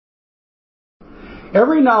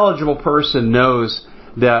Every knowledgeable person knows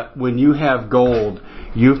that when you have gold,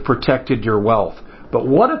 you've protected your wealth. But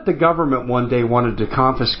what if the government one day wanted to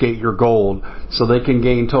confiscate your gold so they can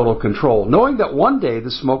gain total control, knowing that one day the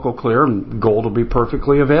smoke will clear and gold will be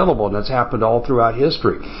perfectly available, and that's happened all throughout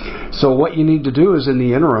history. So what you need to do is, in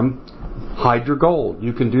the interim, hide your gold.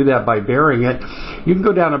 You can do that by burying it. You can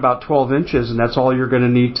go down about 12 inches, and that's all you're going to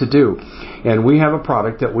need to do. And we have a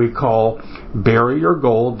product that we call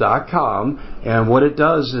buryyourgold.com, and what it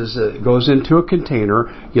does is it goes into a container.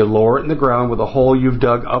 You lower it in the ground with a hole you've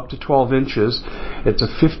dug up to 12 inches. It's a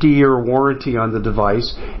 50-year warranty on the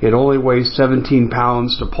device. It only weighs 17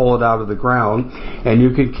 pounds to pull it out of the ground, and you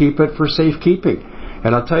can keep it for safekeeping.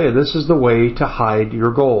 And I'll tell you, this is the way to hide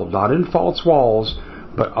your gold. Not in false walls,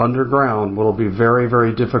 but underground, will be very,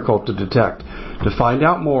 very difficult to detect. To find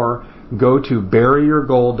out more, go to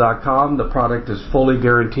buryyourgold.com. The product is fully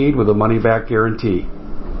guaranteed with a money-back guarantee.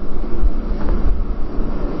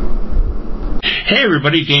 Hey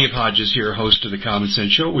everybody, Dave Hodges here, host of The Common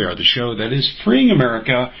Sense Show. We are the show that is freeing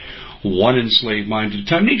America one enslaved mind at a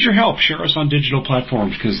time. Need your help. Share us on digital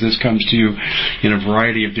platforms, because this comes to you in a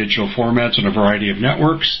variety of digital formats and a variety of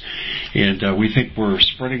networks. And we think we're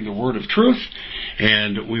spreading the word of truth,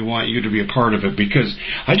 and we want you to be a part of it, because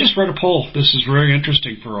I just read a poll. This is very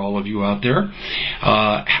interesting for all of you out there.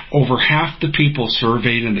 Over half the people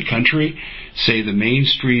surveyed in the country say the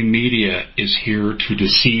mainstream media is here to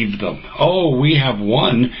deceive them. Oh, we have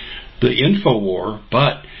won the info war,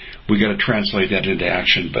 but we got to translate that into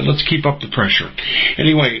action. But let's keep up the pressure.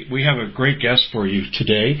 Anyway, we have a great guest for you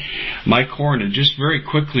today, Mike Horn. And just very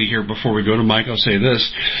quickly here before we go to Mike, I'll say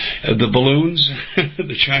this. The balloons,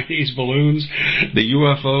 the Chinese balloons, the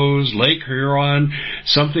UFOs, Lake Huron,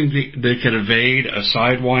 something that could evade a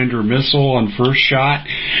Sidewinder missile on first shot.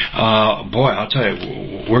 Boy, I'll tell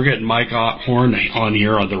you, we're getting Mike Horn on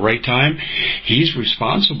here on the right time. He's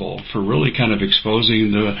responsible for really kind of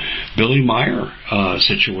exposing the Billy Meier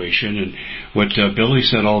situation and what Billy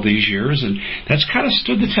said all these years, and that's kind of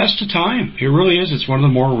stood the test of time. It really is. It's one of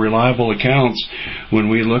the more reliable accounts when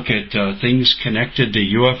we look at things connected to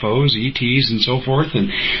UFOs, ETs, and so forth,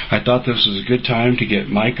 and I thought this was a good time to get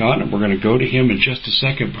Mike on, and we're going to go to him in just a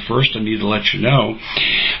second, but first I need to let you know,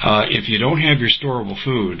 if you don't have your storable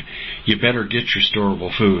food, you better get your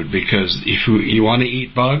storable food, because if you want to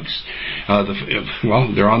eat bugs,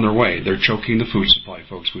 they're on their way. They're choking the food supply,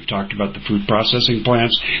 folks. We've talked about the food processing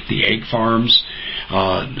plants, the egg farms.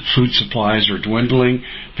 The food supplies are dwindling.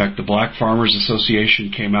 In fact, the Black Farmers Association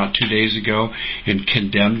came out 2 days ago and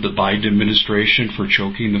condemned the Biden administration for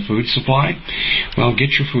choking the food supply. Well,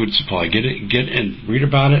 get your food supply. Get and read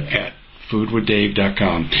about it at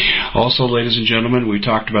foodwithdave.com. Also, ladies and gentlemen, we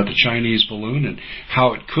talked about the Chinese balloon and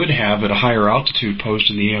how it could have at a higher altitude posed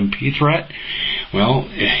an EMP threat. Well,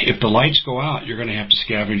 if the lights go out, you're going to have to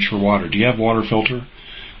scavenge for water. Do you have water filter?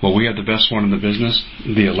 Well, we have the best one in the business,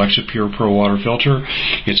 the Alexa Pure Pro Water Filter.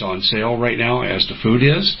 It's on sale right now, as the food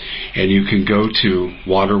is, and you can go to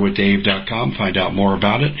waterwithdave.com, find out more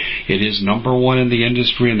about it. It is #1 in the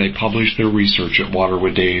industry, and they publish their research at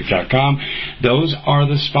waterwithdave.com. Those are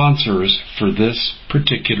the sponsors for this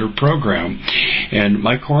particular program. And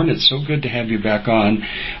Mike Horn, it's so good to have you back on.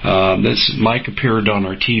 Mike appeared on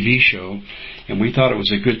our TV show, and we thought it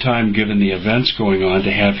was a good time, given the events going on,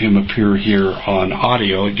 to have him appear here on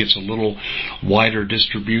audio. It gets a little wider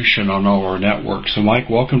distribution on all our networks. So, Mike,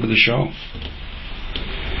 welcome to the show.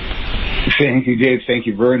 Thank you, Dave. Thank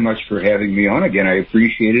you very much for having me on again. I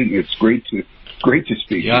appreciate it. It's great to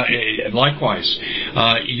speak. Yeah, likewise.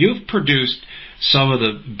 You've produced some of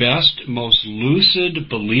the best, most lucid,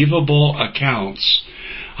 believable accounts,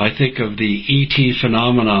 I think, of the ET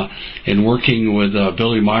phenomena in working with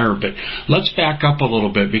Billy Meier. But let's back up a little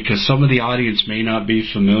bit, because some of the audience may not be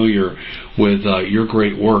familiar with your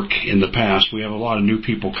great work in the past. We have a lot of new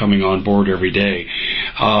people coming on board every day.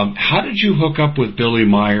 How did you hook up with Billy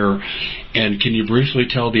Meier, and can you briefly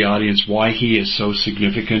tell the audience why he is so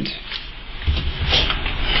significant?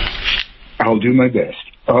 I'll do my best.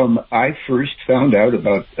 I first found out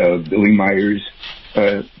about Billy Meier's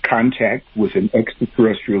contact with an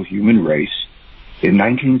extraterrestrial human race in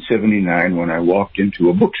 1979, when I walked into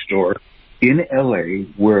a bookstore in L.A.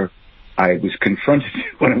 where I was confronted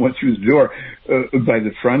when I went through the door by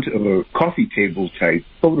the front of a coffee table type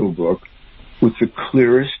photo book with the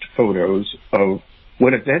clearest photos of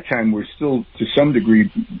what at that time were still to some degree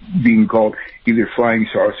being called either flying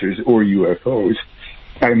saucers or UFOs.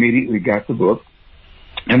 I immediately got the book,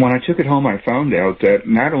 and when I took it home, I found out that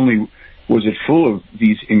not only was it full of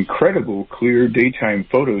these incredible clear daytime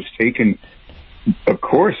photos taken, of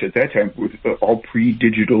course, at that time with all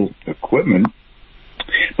pre-digital equipment,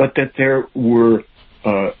 but that there were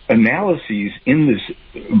analyses in this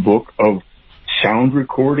book of sound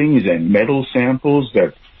recordings and metal samples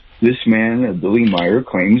that this man, Billy Meier,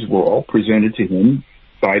 claims were all presented to him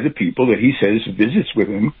by the people that he says visit with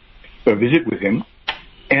him,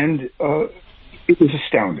 and it was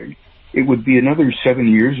astounding. It would be another 7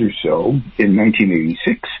 years or so, in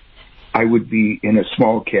 1986, I would be in a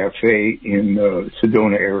small cafe in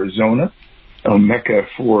Sedona, Arizona, a mecca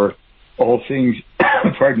for all things,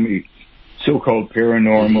 pardon me, so-called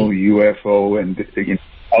paranormal, UFO, and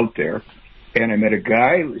out there. And I met a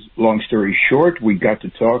guy. Long story short, we got to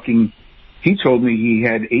talking. He told me he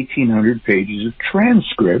had 1,800 pages of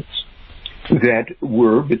transcripts that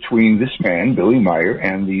were between this man, Billy Meier,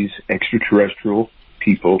 and these extraterrestrial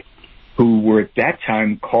people who were at that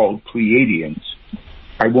time called Pleiadians.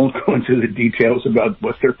 I won't go into the details about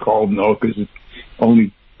what they're called, no, because it's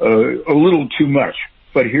only a little too much.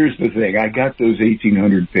 But here's the thing. I got those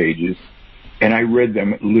 1,800 pages, and I read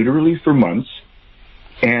them literally for months,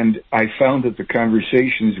 and I found that the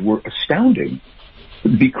conversations were astounding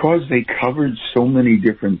because they covered so many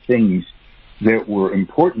different things that were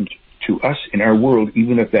important to us in our world,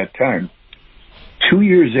 even at that time. 2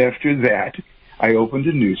 years after that, I opened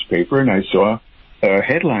a newspaper and I saw a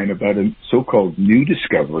headline about a so-called new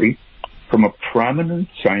discovery from a prominent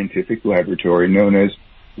scientific laboratory known as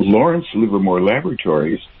Lawrence Livermore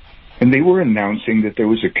Laboratories, and they were announcing that there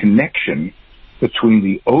was a connection between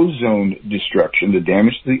the ozone destruction, the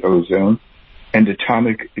damage to the ozone, and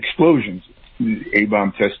atomic explosions,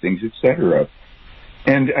 A-bomb testings, etc.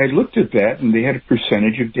 And I looked at that, and they had a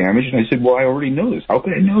percentage of damage, and I said, well, I already know this. How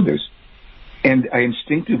could I know this? And I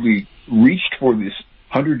instinctively reached for this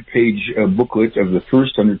 100-page booklet of the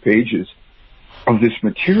first 100 pages of this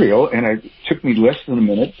material, and it took me less than a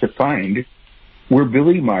minute to find where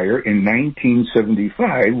Billy Meier in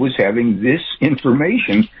 1975 was having this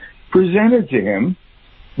information presented to him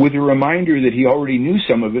with a reminder that he already knew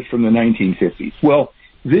some of it from the 1950s. Well,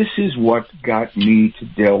 this is what got me to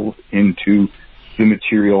delve into the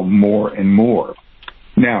material more and more.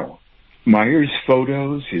 Now, Meier's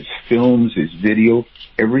photos, his films, his video,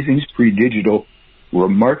 everything's pre-digital,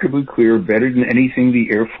 remarkably clear, better than anything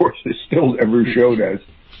the Air Force has still ever showed us.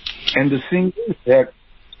 And the thing is that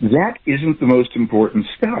isn't the most important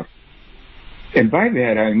stuff. And by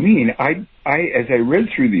that I mean, I as I read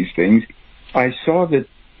through these things, I saw that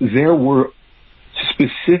there were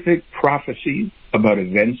specific prophecies about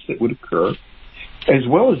events that would occur, as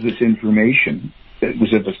well as this information that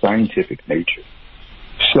was of a scientific nature.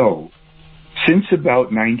 So, since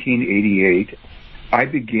about 1988, I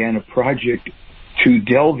began a project to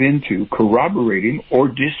delve into corroborating or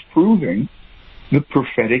disproving the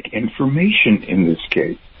prophetic information in this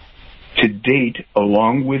case. To date,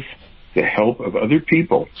 along with the help of other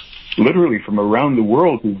people, literally from around the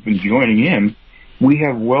world who've been joining in, we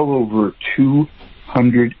have well over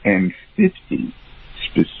 250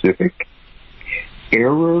 specific,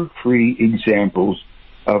 error-free examples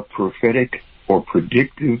of prophetic or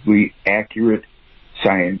predictively accurate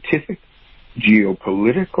scientific,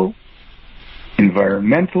 geopolitical,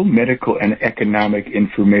 environmental, medical, and economic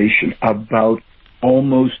information about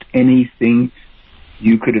almost anything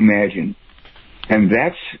you could imagine. And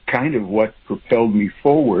that's kind of what propelled me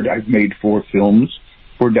forward. I've made 4 films,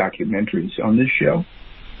 4 documentaries on this show,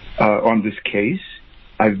 on this case.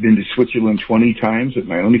 I've been to Switzerland 20 times at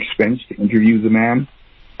my own expense to interview the man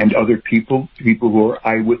and other people who are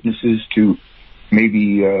eyewitnesses to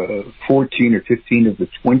maybe 14 or 15 of the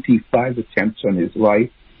 25 attempts on his life.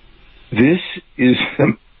 This is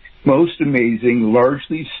the most amazing,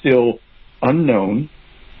 largely still unknown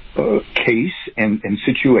case and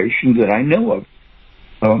situation that I know of.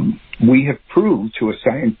 We have proved to a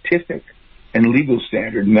scientific and legal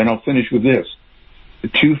standard, and then I'll finish with this, the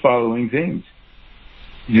 2 following things.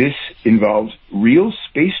 This involves real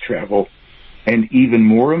space travel, and even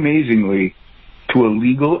more amazingly, to a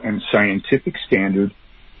legal and scientific standard,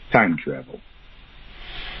 time travel.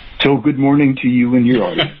 So good morning to you and your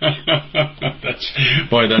audience.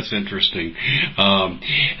 That's interesting.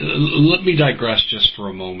 Let me digress just for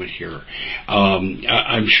a moment here.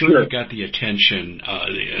 I'm sure you got the attention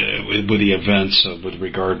with the events with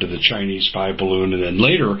regard to the Chinese spy balloon, and then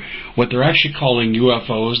later what they're actually calling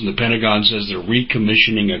UFOs, and the Pentagon says they're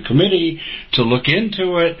recommissioning a committee to look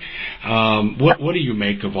into it. What do you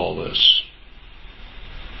make of all this?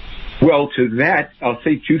 Well, to that, I'll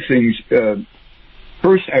say 2 things.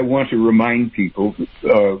 First, I want to remind people,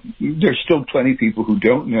 there's still plenty of people who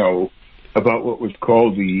don't know about what was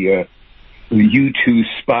called the U-2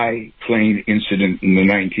 spy plane incident in the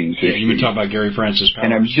 1960s. Yeah, you were talking about Gary Francis Powers.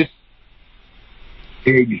 And I'm just...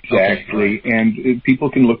 Exactly. Okay, right. And people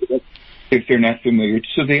can look at it. if they're not familiar.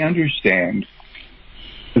 So they understand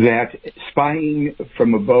that spying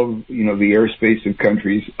from above, the airspace of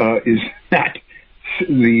countries is not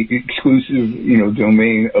the exclusive,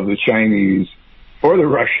 domain of the Chinese or the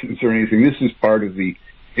Russians or anything. This is part of the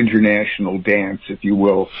international dance, if you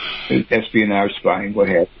will, espionage, spying, what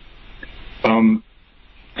have you.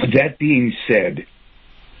 That being said,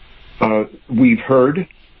 we've heard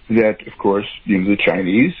that, of course, the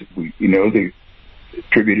Chinese, they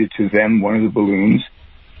attributed to them one of the balloons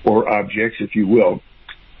or objects, if you will.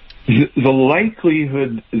 The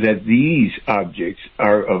likelihood that these objects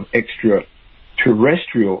are of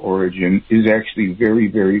extraterrestrial origin is actually very,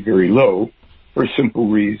 very, very low for a simple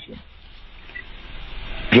reason.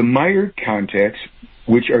 The Meier contacts,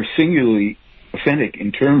 which are singularly authentic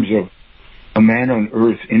in terms of a man on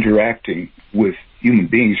Earth interacting with human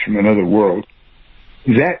beings from another world,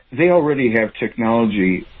 that they already have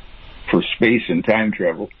technology for space and time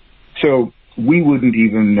travel. So we wouldn't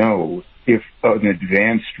even know if an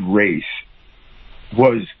advanced race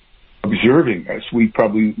was observing us. We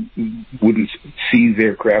probably wouldn't see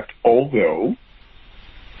their craft, although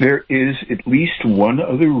there is at least one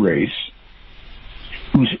other race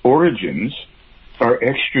whose origins are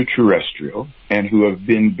extraterrestrial and who have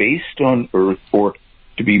been based on Earth, or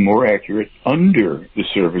to be more accurate, under the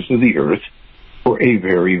surface of the Earth for a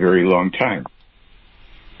very, very long time.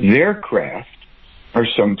 Their craft are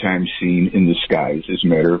sometimes seen in the skies, as a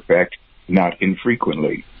matter of fact, not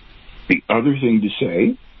infrequently. The other thing to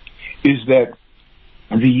say is that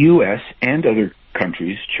the U.S. and other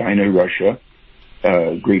countries, China, Russia,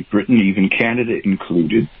 Great Britain, even Canada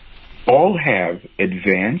included, all have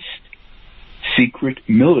advanced secret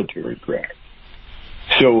military craft.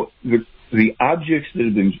 So the objects that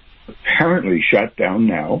have been apparently shot down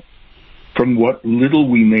now, from what little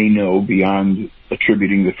we may know beyond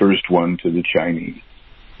attributing the first one to the Chinese,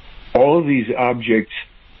 all of these objects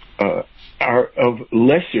are of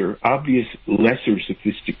lesser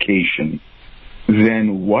sophistication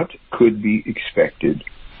than what could be expected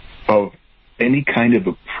of any kind of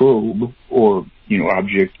a probe or,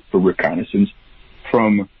 object for reconnaissance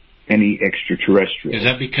from any extraterrestrial. Is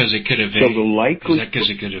that because it could evade? Is that because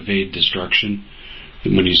it could evade destruction?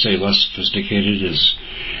 When you say less sophisticated, is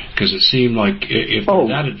because it seemed like if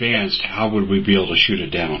that advanced, how would we be able to shoot it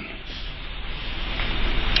down?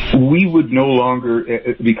 We would no longer,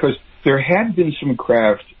 because there had been some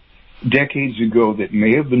craft decades ago that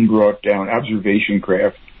may have been brought down, observation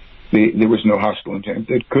craft. There was no hostile intent.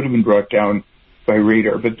 That could have been brought down by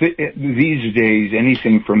radar. But these days,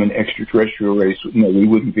 anything from an extraterrestrial race, we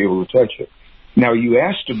wouldn't be able to touch it. Now, you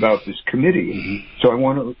asked about this committee, so I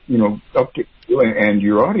want to, update you and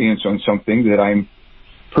your audience on something that I'm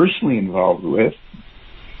personally involved with.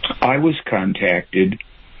 I was contacted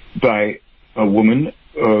by a woman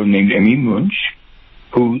named Emmy Munch,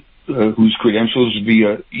 whose credentials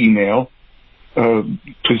via email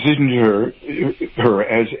positioned her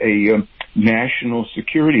as a national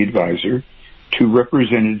security advisor to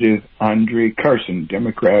Representative Andre Carson,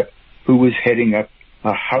 Democrat, who was heading up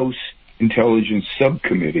a House Intelligence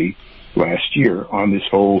Subcommittee last year on this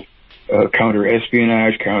whole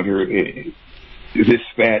counter-espionage,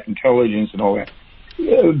 that intelligence and all that,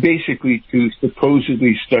 basically to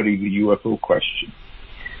supposedly study the UFO question.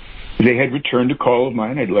 They had returned a call of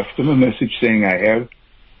mine. I'd left them a message saying I have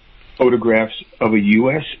photographs of a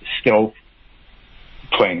U.S. stealth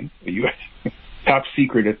plane, a U.S. top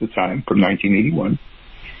secret at the time, from 1981,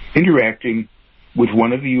 interacting with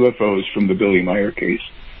one of the UFOs from the Billy Meier case.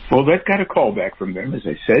 Well, that got a call back from them, as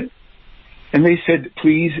I said. And they said,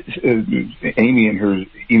 please, Amy in her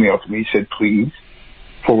email to me said, please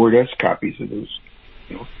forward us copies of those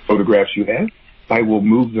photographs you have. I will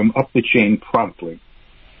move them up the chain promptly.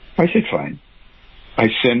 I said, fine. I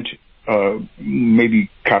sent maybe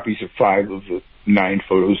copies of 5 of the 9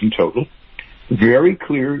 photos in total. Very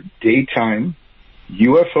clear daytime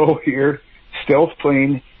UFO here, stealth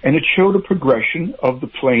plane, and it showed a progression of the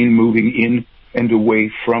plane moving in and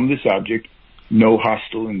away from this object. No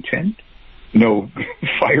hostile intent, no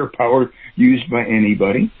firepower used by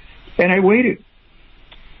anybody. And I waited.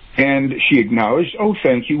 And she acknowledged, oh,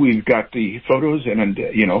 thank you, we've got the photos, and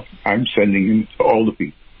I'm sending them to all the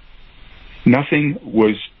people. Nothing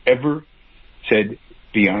was ever said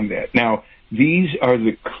beyond that. Now, these are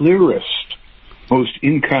the clearest, most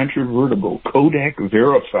incontrovertible, Kodak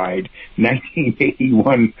verified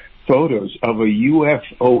 1981 photos of a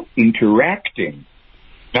UFO interacting,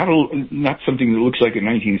 not something that looks like a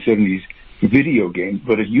 1970s video game,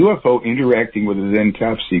 but a UFO interacting with a then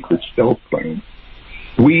top secret stealth plane.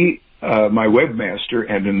 My webmaster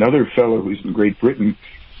and another fellow who's in Great Britain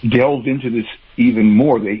delved into this even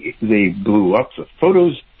more. They blew up the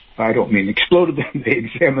photos. I don't mean exploded them. They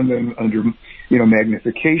examined them under,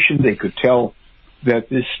 magnification. They could tell that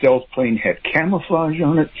this stealth plane had camouflage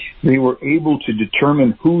on it. They were able to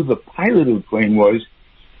determine who the pilot of the plane was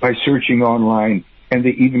by searching online, and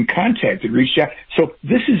they even reached out. So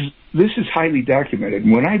this is highly documented.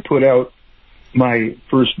 When I put out my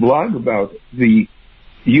first blog about the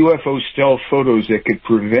UFO stealth photos that could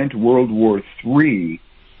prevent World War III,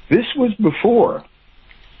 this was before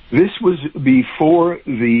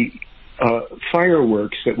the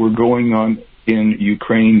fireworks that were going on in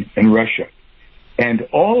Ukraine and Russia. And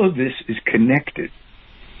all of this is connected.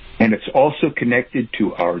 And it's also connected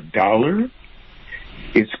to our dollar.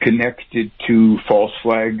 It's connected to false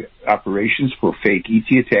flag operations for fake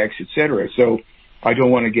ET attacks, etc. So I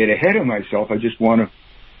don't want to get ahead of myself. I just want to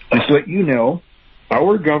let you know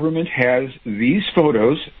our government has these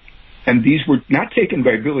photos, and these were not taken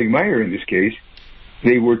by Billy Meier in this case.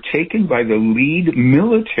 They were taken by the lead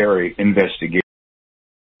military investigator.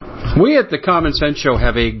 We at the Common Sense Show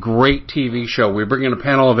have a great TV show. We bring in a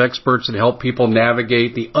panel of experts that help people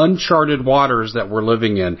navigate the uncharted waters that we're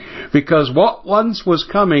living in. Because what once was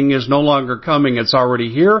coming is no longer coming. It's already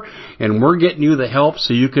here, and we're getting you the help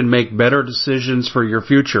so you can make better decisions for your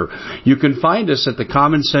future. You can find us at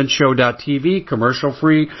thecommonsenseshow.tv,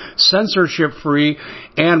 commercial-free, censorship-free,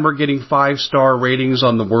 and we're getting 5-star ratings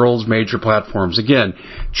on the world's major platforms. Again,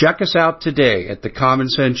 check us out today at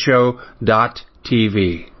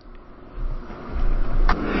thecommonsenseshow.tv.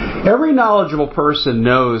 Every knowledgeable person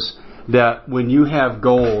knows that when you have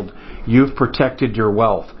gold, you've protected your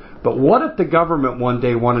wealth. But what if the government one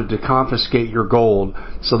day wanted to confiscate your gold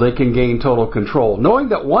so they can gain total control, knowing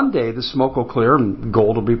that one day the smoke will clear and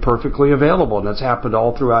gold will be perfectly available, and that's happened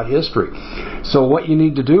all throughout history. So what you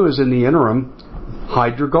need to do is, in the interim,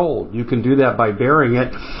 hide your gold. You can do that by burying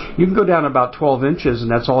it. You can go down about 12 inches, and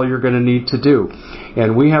that's all you're going to need to do.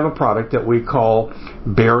 And we have a product that we call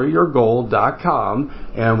buryyourgold.com,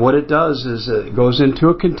 and what it does is it goes into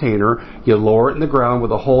a container. You lower it in the ground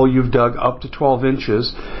with a hole you've dug up to 12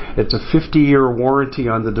 inches. It's a 50-year warranty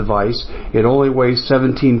on the device. It only weighs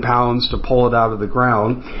 17 pounds to pull it out of the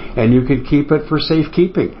ground, and you can keep it for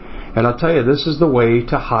safekeeping. And I'll tell you, this is the way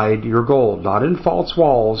to hide your gold. Not in false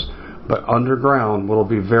walls, but underground will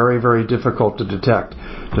be very, very difficult to detect.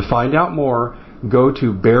 To find out more, go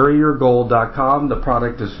to buryyourgold.com. The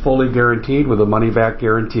product is fully guaranteed with a money-back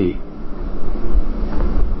guarantee.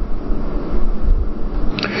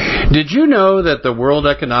 Did you know that the World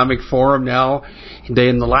Economic Forum now,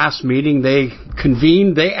 in the last meeting they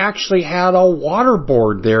convened, they actually had a water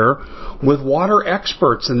board there with water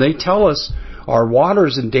experts, and they tell us our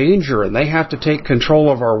water's in danger and they have to take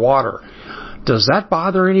control of our water. Does that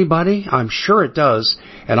bother anybody? I'm sure it does.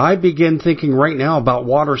 And I begin thinking right now about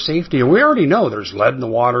water safety. And we already know there's lead in the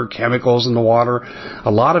water, chemicals in the water.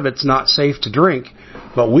 A lot of it's not safe to drink.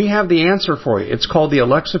 But we have the answer for you. It's called the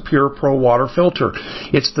Alexa Pure Pro Water Filter.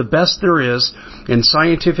 It's the best there is, and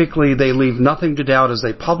scientifically they leave nothing to doubt as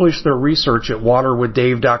they publish their research at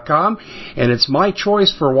waterwithdave.com, and it's my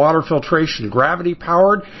choice for water filtration. Gravity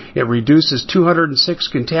powered, it reduces 206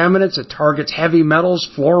 contaminants, it targets heavy metals,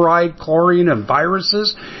 fluoride, chlorine, and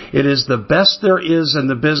viruses. It is the best there is in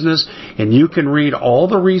the business, and you can read all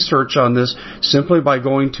the research on this simply by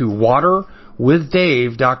going to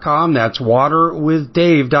waterwithdave.com. That's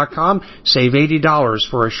waterwithdave.com. Save $80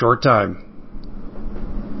 for a short time.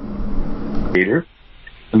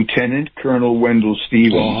 Lieutenant Colonel Wendell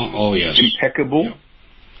Stevens. Oh yes. Impeccable. Yep.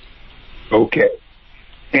 Okay.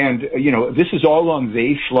 And, this is all on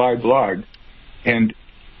They Fly blog. And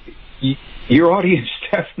your audience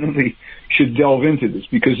definitely should delve into this,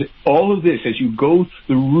 because all of this, as you go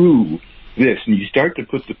through this and you start to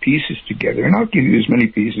put the pieces together, and I'll give you as many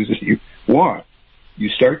pieces as you want, you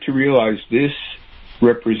start to realize this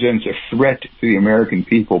represents a threat to the American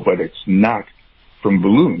people, but it's not from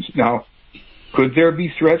balloons. Now, could there be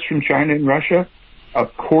threats from China and Russia?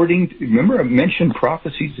 Remember I mentioned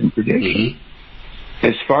prophecies and predictions. Mm-hmm.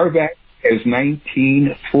 As far back as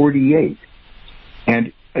 1948.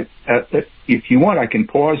 And if you want, I can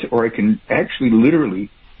pause, or I can actually literally,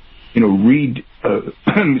 read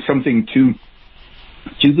something to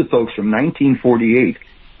the folks from 1948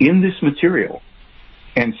 in this material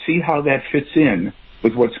and see how that fits in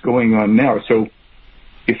with what's going on now. So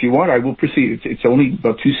if you want, I will proceed. It's only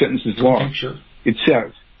about 2 sentences long. Okay, sure. It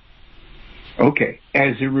says, okay,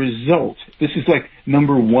 as a result, this is like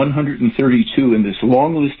number 132 in this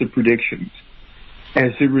long list of predictions.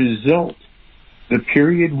 As a result, the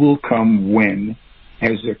period will come when,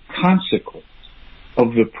 as a consequence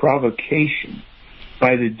of the provocation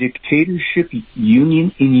by the dictatorship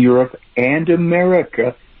union in Europe and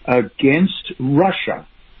America against Russia,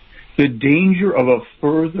 the danger of a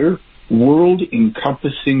further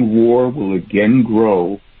world-encompassing war will again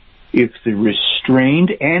grow if the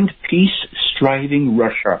restrained and peace-striving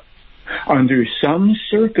Russia, under some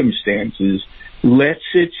circumstances, lets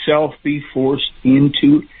itself be forced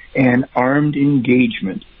into an armed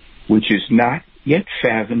engagement which is not yet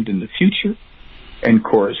fathomed in the future and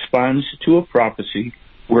corresponds to a prophecy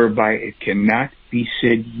whereby it cannot be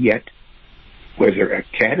said yet whether a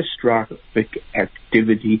catastrophic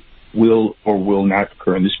activity will or will not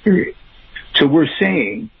occur in this period. So we're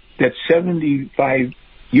saying that 75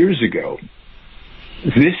 years ago,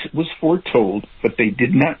 this was foretold, but they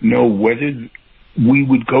did not know whether we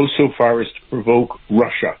would go so far as to provoke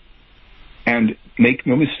Russia. And make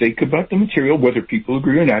no mistake about the material, whether people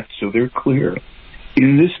agree or not, so they're clear.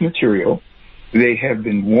 In this material, they have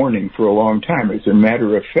been warning for a long time. As a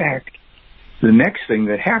matter of fact, the next thing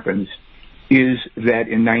that happens is that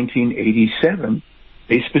in 1987,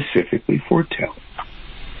 they specifically foretell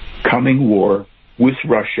coming war with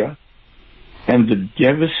Russia and the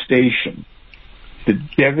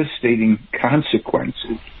devastating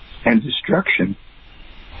consequences and destruction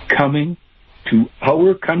coming to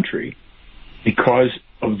our country because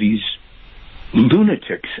of these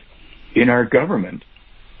lunatics in our government.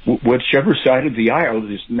 Whichever side of the aisle,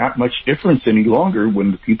 there's not much difference any longer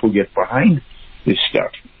when the people get behind this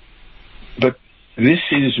stuff. But this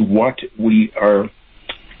is what we are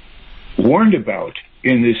warned about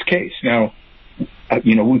in this case. Now,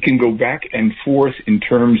 we can go back and forth in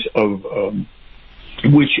terms of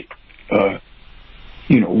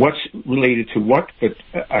what's related to what, but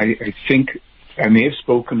I think I may have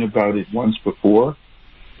spoken about it once before,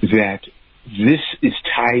 that this is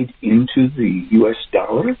tied into the U.S.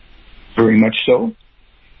 dollar, very much so.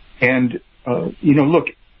 And, look,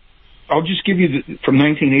 I'll just give you, from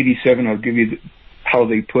 1987, I'll give you how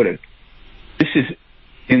they put it. This is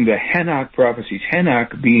in the Enoch prophecies,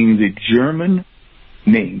 Enoch being the German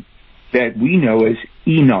name that we know as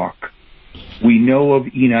Enoch. We know of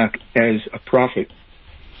Enoch as a prophet.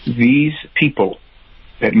 These people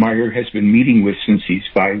that Meier has been meeting with since he's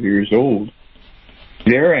 5 years old,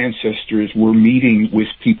 their ancestors were meeting with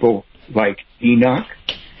people like Enoch,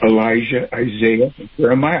 Elijah, Isaiah, and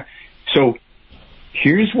Jeremiah. So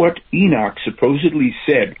here's what Enoch supposedly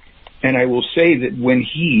said, and I will say that when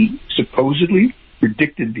he supposedly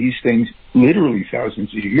predicted these things literally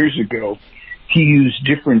thousands of years ago, he used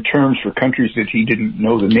different terms for countries that he didn't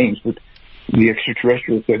know the names, but the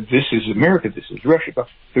extraterrestrial said, this is America, this is Russia.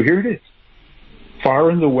 So here it is. Far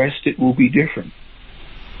in the West, it will be different.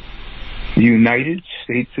 The United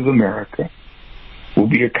States of America will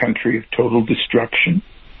be a country of total destruction.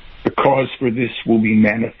 The cause for this will be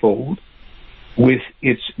manifold, with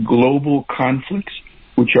its global conflicts,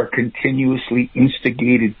 which are continuously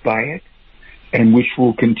instigated by it, and which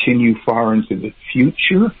will continue far into the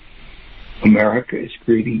future. America is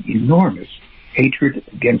creating enormous hatred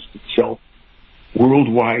against itself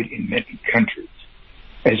worldwide in many countries.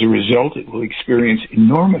 As a result, it will experience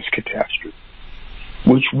enormous catastrophe,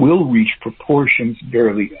 which will reach proportions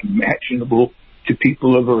barely imaginable to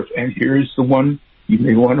people of Earth. And here's the one you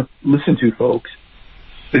may want to listen to, folks.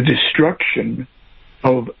 The destruction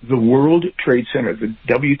of the World Trade Center, the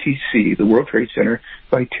WTC, the World Trade Center,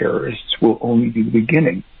 by terrorists will only be the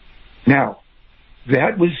beginning. Now,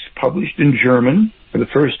 that was published in German for the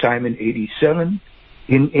first time in 1987,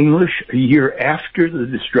 in English a year after the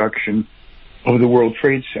destruction of the World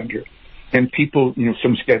Trade Center. And people,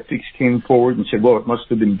 some skeptics came forward and said, well, it must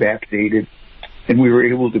have been backdated. And we were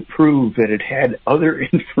able to prove that it had other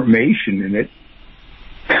information in it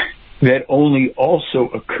that only also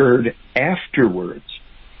occurred afterwards.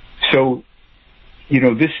 So,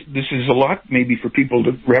 this is a lot maybe for people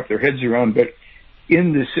to wrap their heads around, but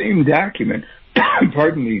in the same document,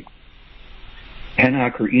 pardon me,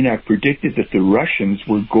 Enoch predicted that the Russians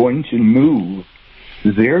were going to move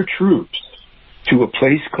their troops to a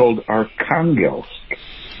place called Arkhangelsk,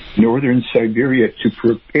 northern Siberia, to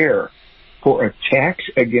prepare for attacks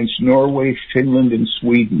against Norway, Finland, and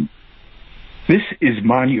Sweden. This is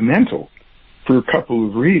monumental for a couple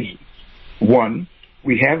of reasons. One,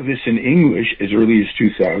 we have this in English as early as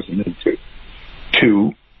 2002.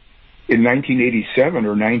 Two, in 1987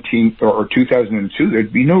 or 2002,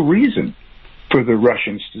 there'd be no reason for the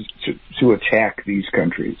Russians to attack these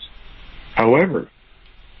countries. However,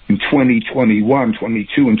 in 2021,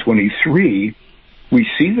 22, and 23, we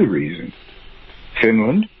see the reason.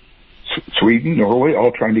 Finland, Sweden, Norway,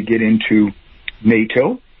 all trying to get into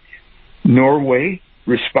NATO. Norway,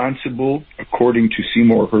 responsible, according to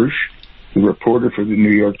Seymour Hersh, the reporter for the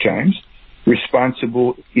New York Times,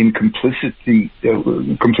 responsible in complicit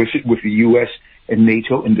with the U.S. and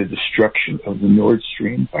NATO in the destruction of the Nord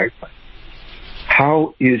Stream pipeline.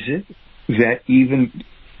 How is it that even,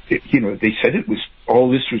 they said all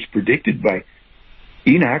this was predicted by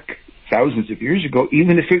Enoch thousands of years ago,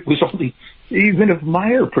 even if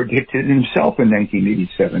Meier predicted it himself in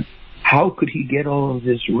 1987, how could he get all of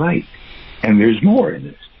this right? And there's more in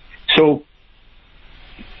this. So,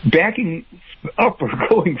 backing up or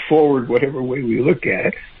going forward, whatever way we look at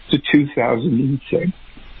it, to 2006,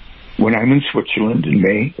 when I'm in Switzerland in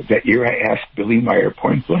May of that year, I asked Billy Meier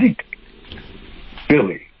point blank,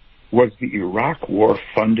 Billy, was the Iraq War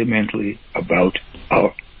fundamentally about,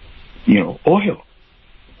 oil?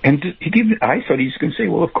 And I thought he was going to say,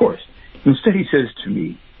 well, of course. Instead, he says to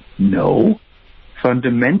me, no,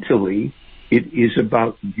 fundamentally, it is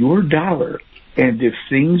about your dollar. And if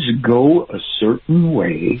things go a certain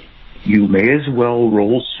way, you may as well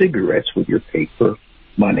roll cigarettes with your paper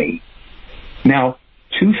money. Now,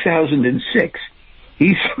 2006,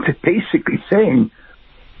 he's basically saying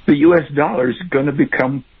the U.S. dollar is going to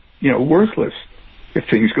become, worthless if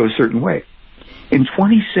things go a certain way. In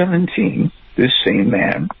 2017, this same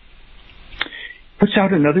man puts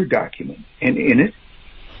out another document, and in it,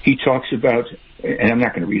 he talks about, and I'm not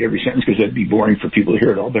going to read every sentence because that'd be boring for people to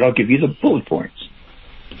hear it all, but I'll give you the bullet points.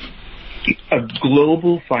 A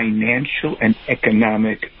global financial and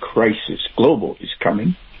economic crisis, global, is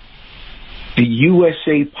coming. The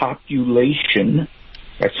USA population,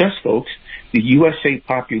 that's us folks, the USA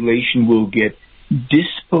population will get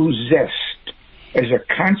dispossessed as a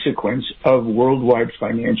consequence of worldwide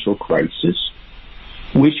financial crisis,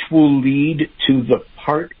 which will lead to the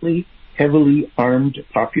partly heavily armed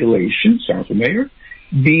population, sound familiar,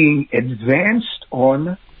 being advanced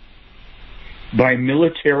on by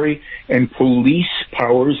military and police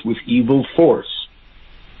powers with evil force.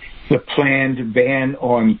 The planned ban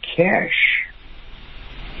on cash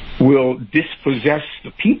will dispossess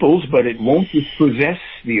the peoples, but it won't dispossess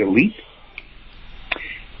the elite.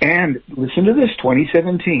 And listen to this,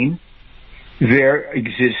 2017, there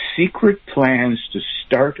exist secret plans to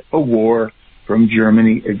start a war from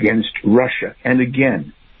Germany against Russia. And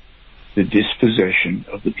again, the dispossession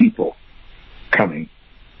of the people coming.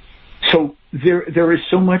 So there is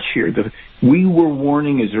so much here. We were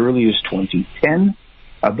warning as early as 2010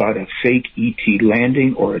 about a fake ET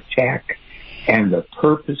landing or attack, and the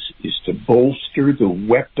purpose is to bolster the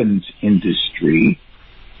weapons industry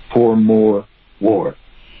for more war.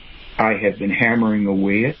 I have been hammering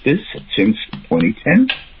away at this since 2010,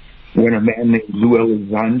 when a man named Lou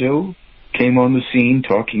Elizondo came on the scene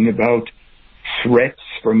talking about threats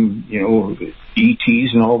from,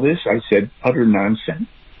 ETs and all this. I said, utter nonsense.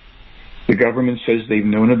 The government says they've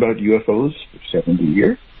known about UFOs for 70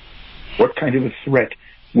 years. What kind of a threat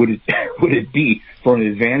would it be for an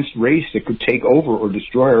advanced race that could take over or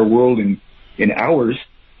destroy our world in hours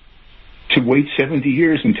to wait 70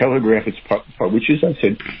 years and telegraph its publishers? I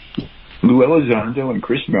said, Lou Elizondo and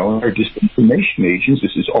Chris Mellon are disinformation agents.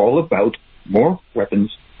 This is all about more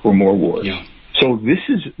weapons for more wars. Yeah. So this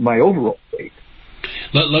is my overall take.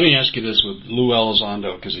 Let me ask you this with Lou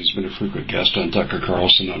Elizondo, because he's been a frequent guest on Tucker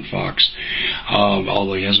Carlson on Fox,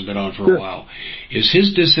 although he hasn't been on for a while. Is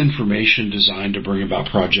his disinformation designed to bring about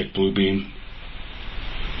Project Bluebeam?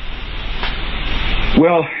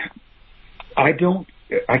 Well, I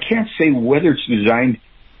can't say whether it's designed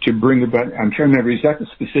to bring about, I'm trying to remember, is that the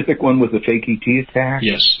specific one with the fake ET attack?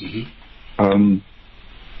 Yes. Mm-hmm.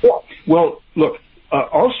 Well, look,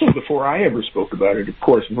 also before I ever spoke about it, of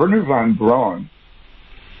course, Werner von Braun,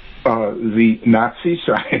 the Nazi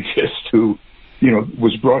scientist who,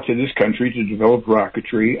 was brought to this country to develop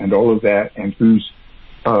rocketry and all of that, and who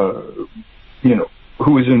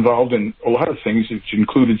was involved in a lot of things, which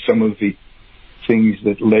included some of the things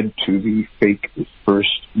that led to the fake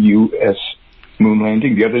first U.S. moon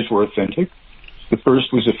landing. The others were authentic. The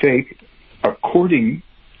first was a fake, according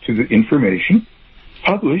to the information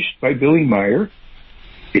published by Billy Meier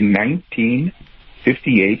in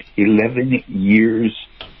 1958, 11 years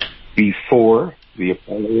before the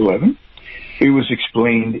Apollo 11. It was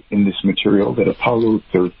explained in this material that Apollo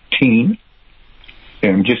 13,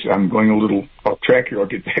 and I'm going a little off track here, I'll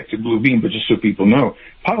get back to Blue Beam, but just so people know,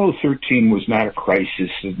 Apollo 13 was not a crisis,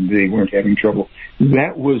 and they weren't having trouble.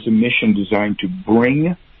 That was a mission designed to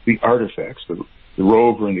bring the artifacts, the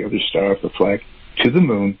rover and the other stuff, the flag, to the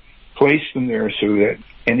moon, place them there so that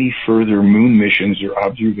any further moon missions or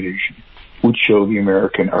observation would show the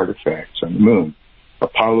American artifacts on the moon.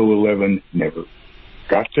 Apollo 11 never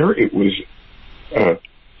got there. It was,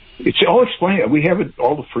 it's all explained. We have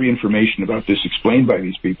all the free information about this explained by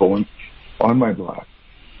these people. And on my blog.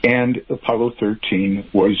 And Apollo 13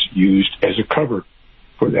 was used as a cover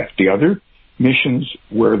for that. The other missions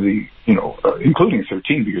were including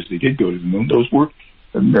 13, because they did go to the moon,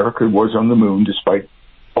 America was on the moon despite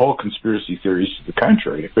all conspiracy theories to the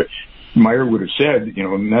contrary. But Meier would have said,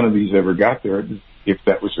 none of these ever got there if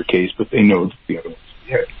that was the case, but they know that the other ones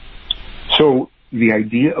did. So the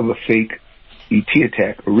idea of a fake ET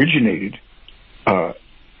attack originated,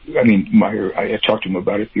 Meier, I had talked to him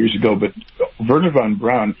about it years ago, but Werner von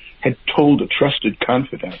Braun had told a trusted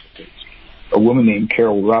confidant of his, a woman named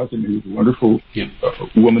Carol Rosen, who was a wonderful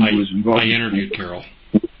woman who was involved. I interviewed Carol.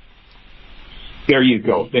 There you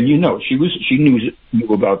go. Then she knew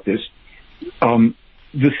about this.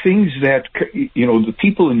 The things that the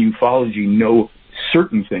people in ufology know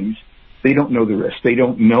certain things, they don't know the rest. They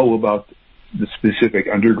don't know about the specific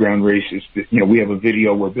underground races. We have a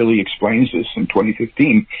video where Billy explains this in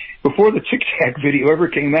 2015. Before the Tic Tac video ever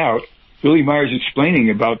came out, Billy Meier's explaining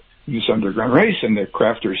about this underground race and the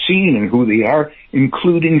crafter scene and who they are,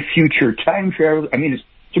 including future time travel. It's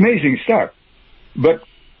amazing stuff. But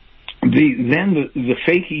the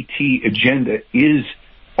fake ET agenda is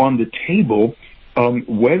on the table.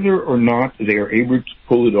 Whether or not they are able to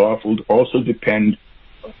pull it off will also depend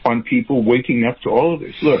on people waking up to all of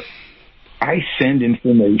this. Look, I send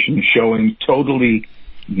information showing totally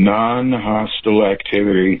non-hostile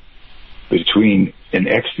activity between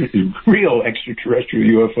real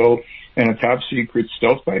extraterrestrial UFO and a top-secret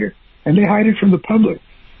stealth fighter, and they hide it from the public.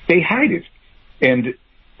 They hide it. And,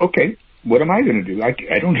 okay, what am I going to do? I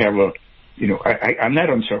don't have I'm not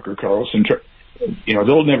on Tucker Carlson.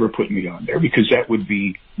 They'll never put me on there because that would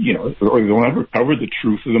be, or they'll never cover the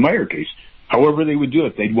truth of the Meier case. However they would do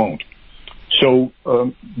it, they won't. So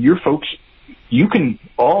your folks, you can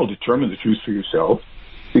all determine the truth for yourself,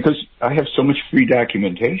 because I have so much free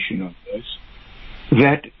documentation on this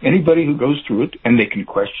that anybody who goes through it, and they can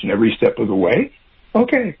question every step of the way,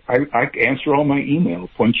 okay, I answer all my email,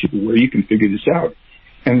 point you to where you can figure this out.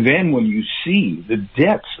 And then when you see the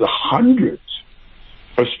depths, the hundreds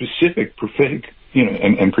of specific prophetic,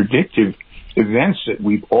 and predictive events that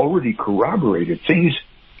we've already corroborated, things,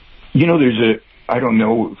 I don't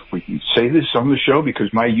know if we can say this on the show,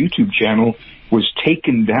 because my YouTube channel was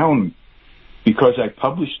taken down because I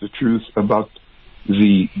published the truth about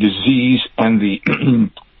the disease and the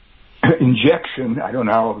injection. I don't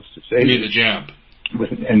know how else to say it. The jab.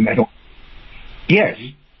 And I don't. Yes.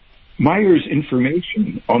 Meier's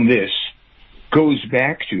information on this goes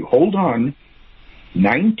back to,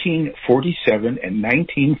 1947 and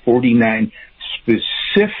 1949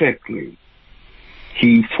 specifically.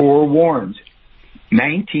 He forewarned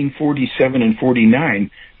 1947 and 49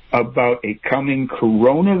 about a coming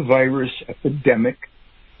coronavirus epidemic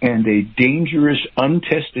and a dangerous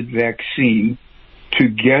untested vaccine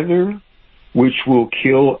together, which will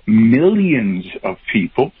kill millions of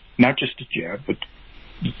people, not just the jab, but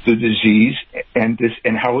the disease and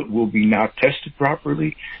how it will be not tested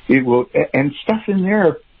properly. It will, and stuff in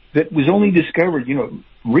there that was only discovered,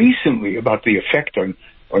 recently about the effect on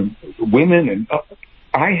women. And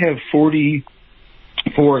I have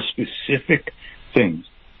 44 specific things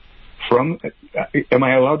from. Am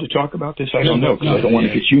I allowed to talk about this? I don't know, because I don't want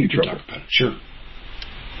to get you in trouble. Talk about it. Sure.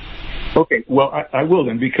 Okay. Well, I will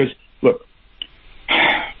then, because look,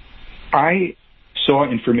 I saw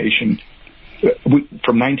information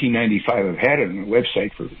from 1995. I've had it on the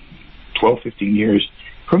website for 12, 15 years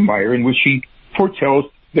from Meier, in which he foretells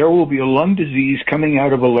there will be a lung disease coming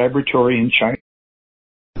out of a laboratory in China.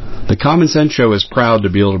 The Common Sense Show is proud to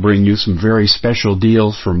be able to bring you some very special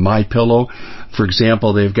deals from MyPillow. For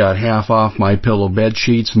example, they've got half off MyPillow bed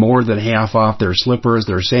sheets, more than half off their slippers,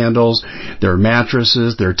 their sandals, their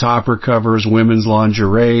mattresses, their topper covers, women's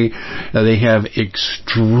lingerie. They have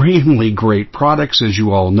extremely great products, as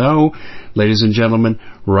you all know. Ladies and gentlemen,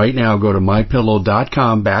 right now go to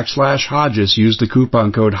mypillow.com/Hodges. Use the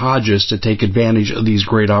coupon code Hodges to take advantage of these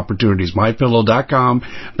great opportunities.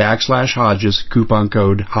 mypillow.com/Hodges, coupon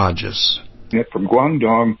code Hodges. From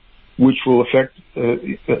Guangdong, which will affect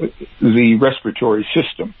the respiratory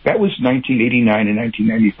system. That was 1989 and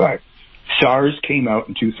 1995. SARS came out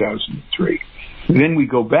in 2003. Then we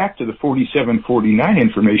go back to the 47-49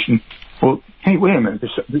 information. Well, hey, wait a minute.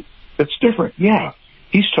 That's different. Yeah.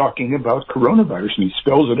 He's talking about coronavirus, and he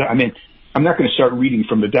spells it out. I mean, I'm not going to start reading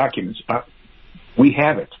from the documents. We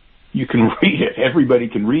have it. You can read it. Everybody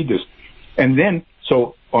can read this. And then,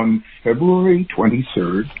 so on February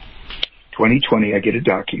 23rd, 2020, I get a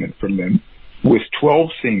document from them with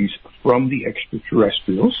 12 things from the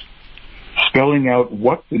extraterrestrials spelling out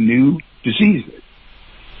what the new disease is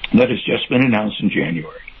that has just been announced in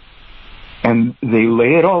January. And they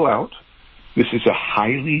lay it all out. This is a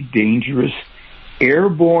highly dangerous,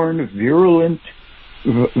 airborne, virulent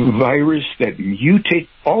virus that mutates,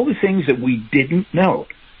 all the things that we didn't know.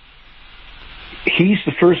 He's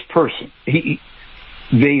the first person. They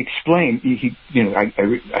explained, I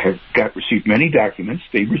have received many documents.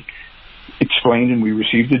 They explained, and we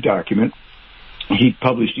received a document he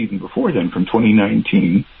published even before then from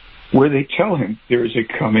 2019, where they tell him there is a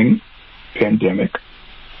coming pandemic.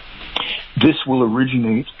 This will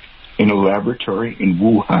originate in a laboratory in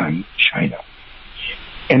Wuhan, China.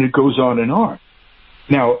 And it goes on and on.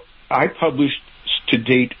 Now, I published to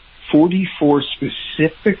date 44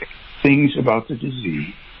 specific things about the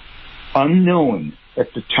disease, unknown at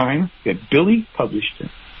the time that Billy published it,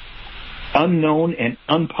 unknown and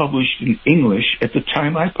unpublished in English at the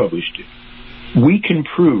time I published it. We can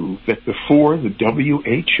prove that before the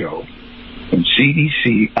WHO and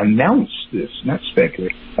CDC announced this, not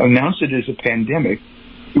speculate, announced it as a pandemic,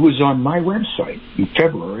 it was on my website in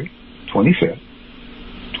February 25th,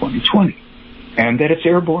 2020. And that it's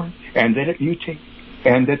airborne, and that it mutates,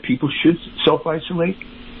 and that people should self-isolate,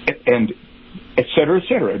 and et cetera,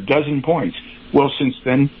 a dozen points. Well, since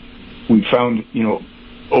then, we found,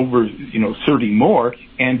 over, 30 more,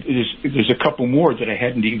 and there's a couple more that I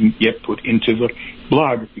hadn't even yet put into the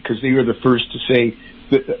blog, because they were the first to say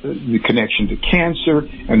the connection to cancer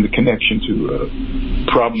and the connection to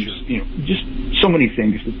problems, just so many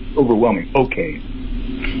things. It's overwhelming. Okay.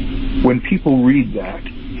 When people read that,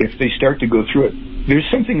 if they start to go through it, there's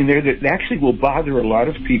something in there that actually will bother a lot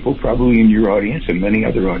of people, probably in your audience and many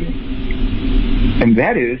other audiences. And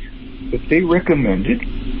that is that they recommended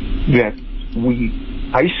that we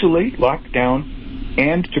isolate, lock down,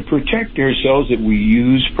 and to protect ourselves that we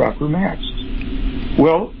use proper masks.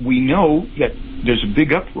 Well, we know that there's a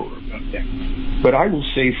big uproar about that. But I will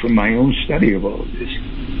say from my own study of all of this,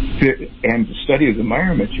 and the study of the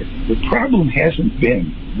Meier material, the problem hasn't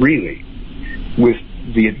been really with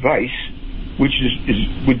the advice, which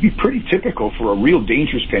would be pretty typical for a real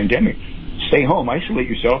dangerous pandemic. Stay home, isolate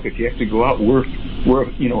yourself. If you have to go out, wear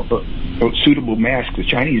a suitable mask. The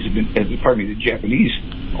Chinese have been, the Japanese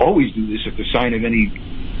always do this at the sign of any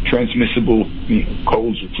transmissible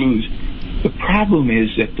colds or flus. The problem is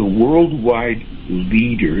that the worldwide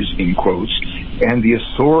leaders, in quotes, and the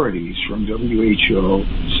authorities from WHO,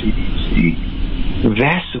 CDC,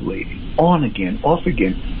 vacillating on again, off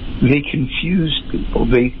again. They confused people.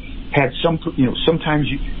 They had sometimes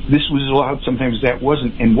this was allowed, sometimes that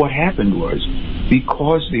wasn't. And what happened was,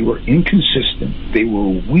 because they were inconsistent, they were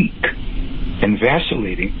weak and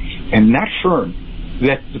vacillating and not firm,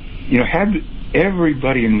 that, had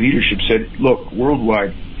everybody in leadership said, look,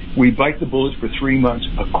 worldwide, we bite the bullet for 3 months,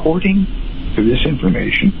 according to this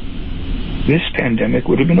information, this pandemic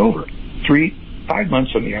would have been over. 5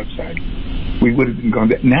 months on the outside, we would have been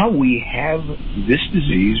gone. Now we have this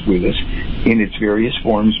disease with us in its various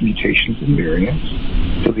forms, mutations, and variants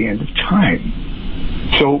till the end of time.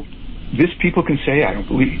 So this people can say, I don't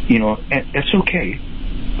believe, and that's okay.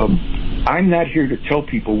 I'm not here to tell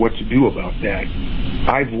people what to do about that.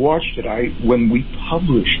 I've watched it. When we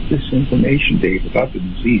published this information, Dave, about the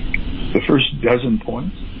disease, the first dozen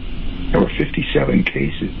points, there were 57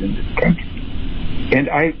 cases in this country. And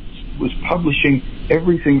I was publishing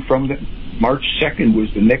everything from the March 2nd was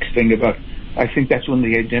the next thing about, I think that's when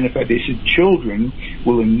they identified, they said children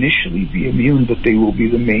will initially be immune, but they will be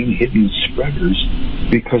the main hidden spreaders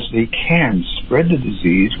because they can spread the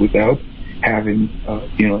disease without having,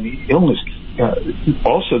 any illness.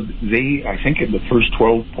 Also, I think in the first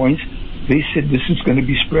 12 points, they said this is going to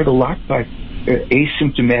be spread a lot by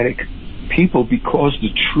asymptomatic people because the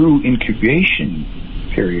true incubation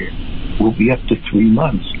period will be up to 3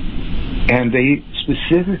 months. And they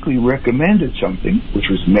specifically recommended something, which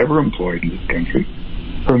was never employed in this country,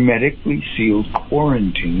 hermetically sealed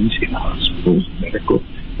quarantines in hospitals, medical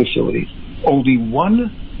facilities. Only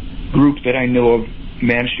one group that I know of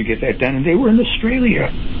managed to get that done, and they were in Australia,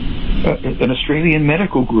 an Australian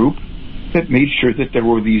medical group that made sure that there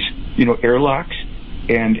were these, airlocks,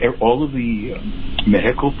 and all of the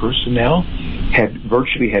medical personnel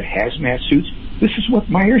virtually had hazmat suits. This is what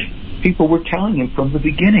Meier's people were telling him from the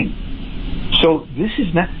beginning. So this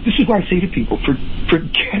is why I say to people,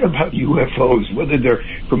 forget about UFOs, whether they're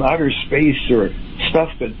from outer space or stuff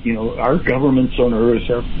that, our governments on Earth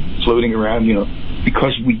are floating around,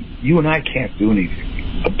 because you and I can't do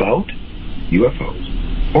anything about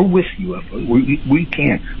UFOs or with UFOs. We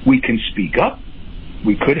can't. We can speak up.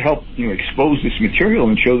 We could help, expose this material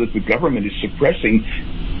and show that the government is suppressing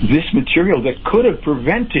this material that could have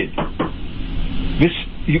prevented this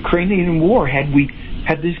Ukrainian war had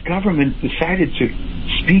this government decided to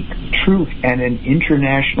speak the truth and an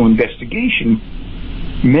international investigation,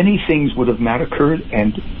 many things would have not occurred,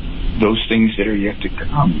 and those things that are yet to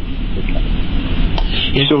come.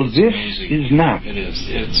 So this is not. It is.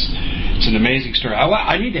 It's an amazing story.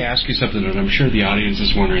 I need to ask you something, and I'm sure the audience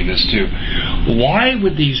is wondering this too. Why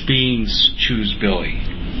would these beings choose Billy?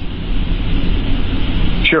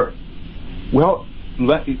 Sure. Well, I'm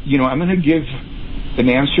going to give an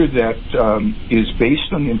answer that is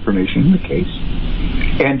based on the information in the case,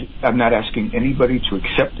 and I'm not asking anybody to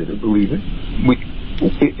accept it or believe it.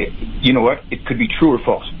 You know what? It could be true or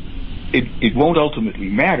false. It won't ultimately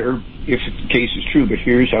matter if the case is true, but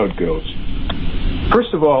here's how it goes.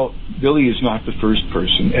 First of all, Billy is not the first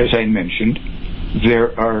person. As I mentioned,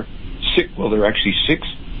 there are actually six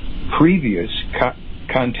previous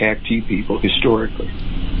contactee people historically.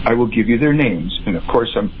 I will give you their names, and of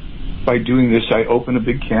course, by doing this, I open a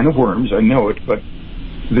big can of worms. I know it, but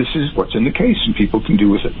this is what's in the case, and people can do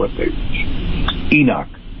with it what they wish. Enoch,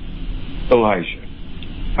 Elijah,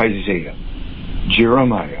 Isaiah,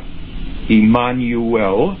 Jeremiah,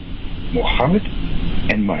 Emmanuel, Muhammad,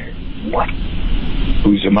 and Meier. What?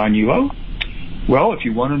 Who's Emmanuel? Well, if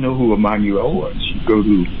you want to know who Emmanuel was, you go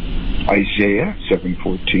to Isaiah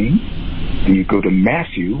 7:14, and you go to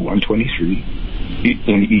Matthew 1:23,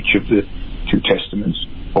 in each of the two testaments,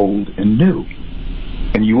 Old and New.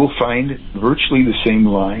 And you will find virtually the same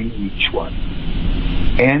line in each one.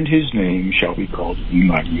 And his name shall be called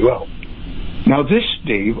Emmanuel. Now this,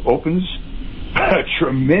 Dave, opens a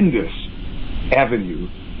tremendous avenue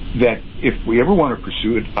that if we ever want to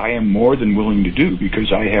pursue it, I am more than willing to do,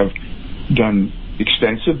 because I have done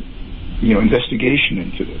extensive, investigation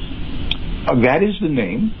into this. That is the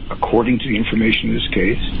name, according to the information in this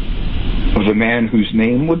case, of the man whose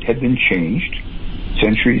name had been changed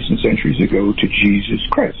centuries and centuries ago to Jesus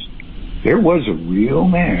Christ. There was a real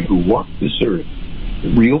man who walked this earth, a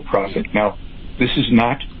real prophet. Now, this is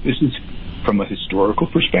from a historical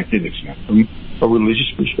perspective. It's not from a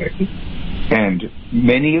religious perspective. And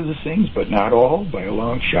many of the things, but not all, by a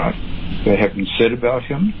long shot, that have been said about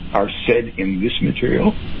him are said in this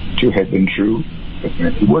material to have been true, but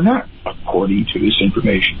many were not, according to this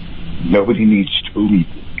information. Nobody needs to believe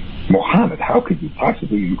it. Muhammad, how could you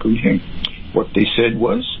possibly include him? What they said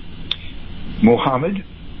was, Muhammad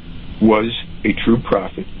was a true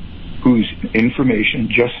prophet whose information,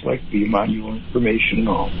 just like the Emmanuel information and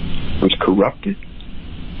all, was corrupted.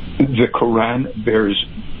 The Quran bears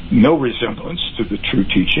no resemblance to the true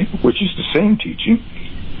teaching, which is the same teaching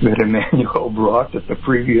that Emmanuel brought, that the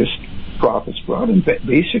previous prophets brought. And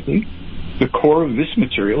basically, the core of this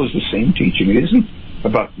material is the same teaching. It isn't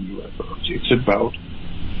about the UFOs. It's about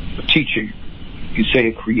a teaching. You say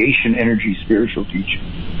a creation energy spiritual teaching.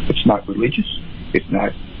 It's not religious. It's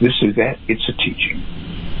not this or that. It's a teaching.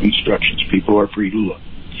 Instructions. People are free to look.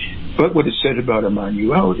 But what is said about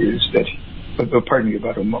Emmanuel is that, about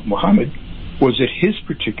Muhammad, was that his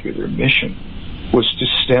particular mission was to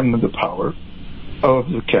stem the power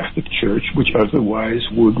of the Catholic Church, which otherwise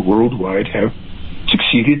would worldwide have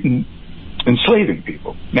succeeded in enslaving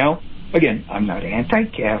people. Now, again, I'm not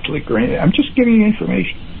anti-Catholic or anything. I'm just giving you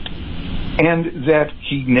information. And that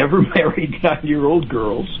he never married 9-year-old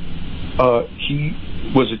girls. He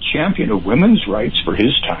was a champion of women's rights for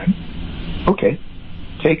his time. Okay,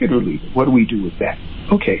 take it or leave it. What do we do with that?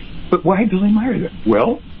 Okay, but why Billy Meier then?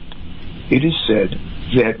 Well, it is said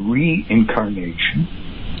that reincarnation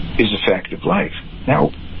is a fact of life.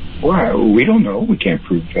 Now, well, we don't know. We can't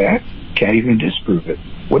prove that. Can't even disprove it.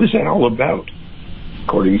 What is that all about?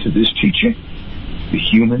 According to this teaching, the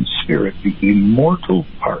human spirit, the immortal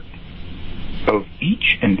part of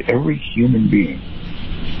each and every human being,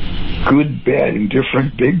 good, bad,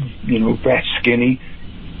 indifferent, big, fat, skinny,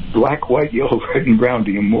 black, white, yellow, red, and brown,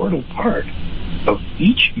 the immortal part of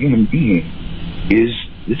each human being is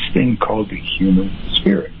this thing called the human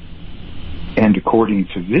spirit. And according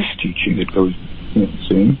to this teaching that goes,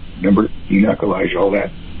 saying, remember, Enoch, Elijah, all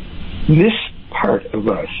that, this part of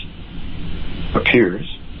us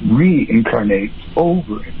reincarnates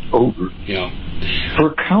over and over. Yeah.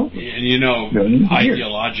 For countless. And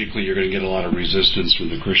ideologically, you're going to get a lot of resistance from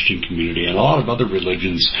the Christian community and a lot of other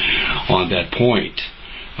religions on that point.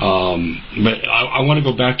 But I want to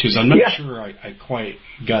go back to, I'm not sure I quite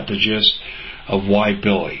got the gist of why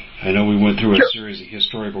Billy. I know we went through a series of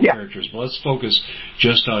historical characters, but let's focus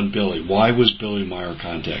just on Billy. Why was Billy Meier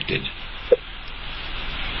contacted?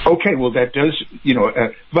 Okay, well, that does,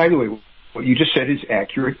 by the way, what you just said is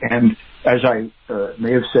accurate, and as I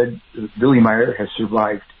may have said, Billy Meier has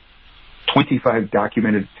survived 25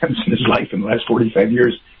 documented attempts in his life in the last 45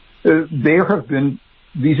 years.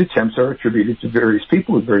 These attempts are attributed to various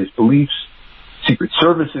people with various beliefs, Secret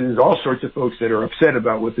Services, all sorts of folks that are upset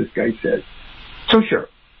about what this guy says. So sure.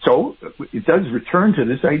 So it does return to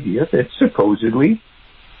this idea that supposedly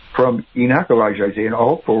from Enoch, Elijah, Isaiah, and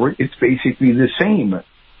all forward, it's basically the same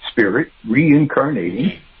spirit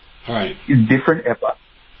reincarnating in different epochs.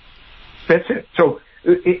 That's it. So,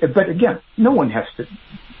 but again, no one has to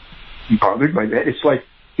be bothered by that. It's like,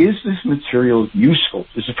 is this material useful?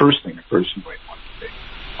 Is the first thing a person might want to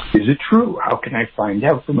say. Is it true? How can I find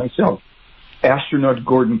out for myself? Astronaut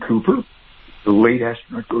Gordon Cooper, the late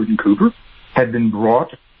astronaut Gordon Cooper, had been brought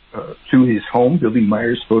to his home, building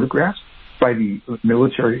Meier's photographs, by the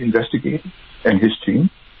military investigator and his team.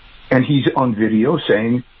 And he's on video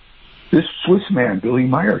saying, this Swiss man, Billy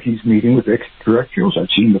Meier, he's meeting with extraterrestrials. I've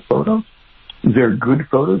seen the photos. They're good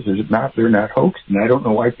photos. They're not hoaxed, and I don't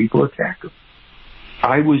know why people attack them.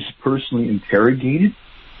 I was personally interrogated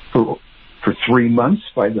for 3 months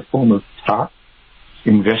by the former top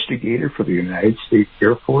investigator for the United States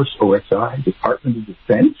Air Force, OSI, Department of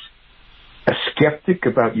Defense, a skeptic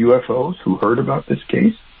about UFOs who heard about this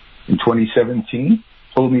case in 2017,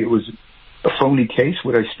 told me it was a phony case.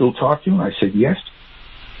 Would I still talk to him? I said yes.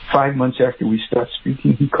 5 months after we stopped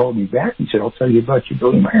speaking, he called me back and said, I'll tell you about your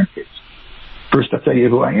Billy Meier case. First, I'll tell you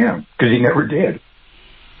who I am, because he never did.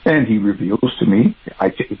 And he reveals to me,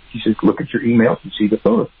 he says, look at your emails and see the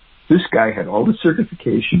photo. This guy had all the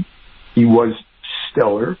certification. He was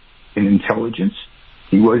stellar in intelligence.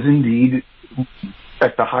 He was indeed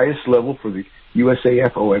at the highest level for the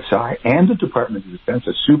USAF, OSI, and the Department of Defense,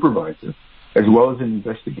 a supervisor, as well as an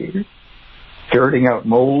investigator, ferreting out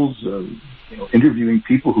moles, interviewing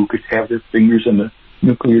people who could have their fingers on the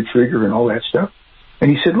nuclear trigger and all that stuff. And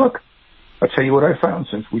he said, look, I'll tell you what I found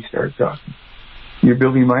since we started talking. Your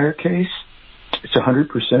Billy Meier case, it's 100%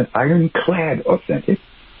 ironclad authentic.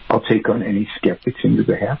 I'll take on any skeptics in your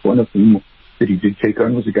behalf. One of them that he did take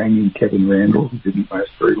on was a guy named Kevin Randall, who didn't last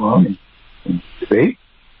very long in debate.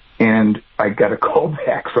 And I got a call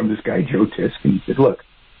back from this guy, Joe Tisk, and he said, look,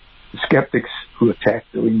 the skeptics who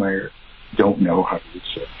attacked Billy Meier don't know how to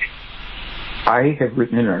research. I have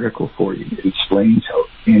written an article for you that explains how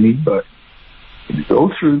anybody can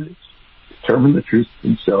go through this, determine the truth for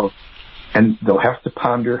themselves, and they'll have to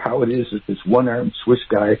ponder how it is that this one-armed Swiss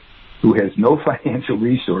guy who has no financial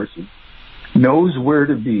resources knows where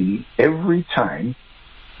to be every time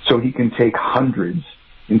so he can take hundreds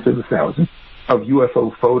into the thousands of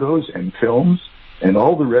UFO photos and films and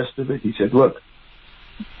all the rest of it. He said, look,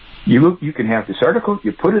 you can have this article,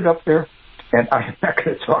 you put it up there, and I'm not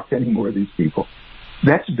going to talk to any more of these people.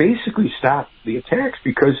 That's basically stopped the attacks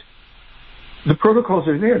because the protocols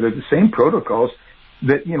are there. They're the same protocols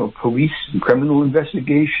that, police and criminal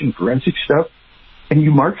investigation, forensic stuff, and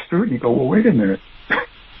you march through it and you go, well, wait a minute.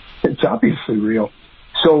 It's obviously real.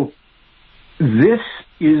 So this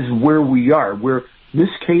is where we are, where this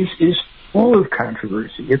case is full of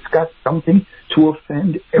controversy. It's got something to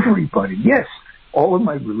offend everybody. Yes, all of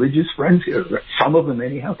my religious friends, some of them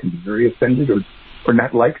anyhow, can be very offended or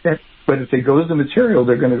not like that. But if they go to the material,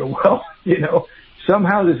 they're going to go, well,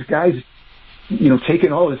 somehow this guy's,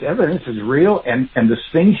 taking all this evidence is real, and the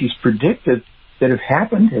things he's predicted that have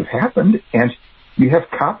happened, and you have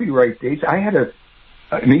copyright dates. I had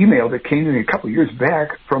an email that came to me a couple of years back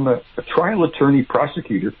from a trial attorney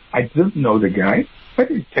prosecutor. I didn't know the guy.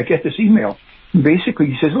 I get this email. Basically,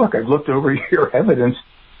 he says, look, I've looked over your evidence,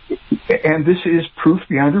 and this is proof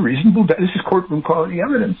beyond a reasonable doubt. This is courtroom quality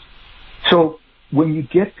evidence. So when you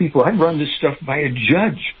get people, I run this stuff by a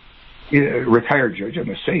judge, a retired judge, I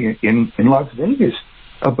must say, in Las Vegas,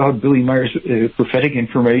 about Billy Meier's prophetic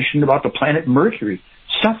information about the planet Mercury,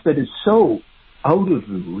 stuff that is so out of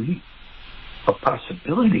the reach of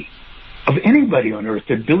possibility of anybody on Earth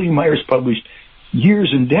that Billy Meier's published years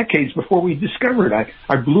and decades before we discovered.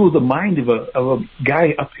 I blew the mind of a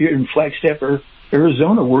guy up here in Flagstaff,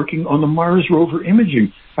 Arizona, working on the Mars rover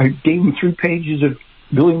imaging. I gave him 3 pages of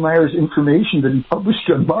Billy Meier's information that he published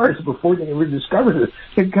on Mars before they ever discovered it.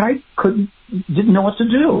 The guy didn't know what to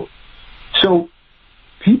do. So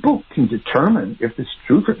people can determine if it's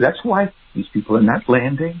true. That's why these people are not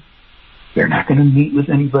landing. They're not going to meet with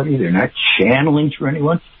anybody. They're not channeling through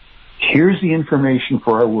anyone. Here's the information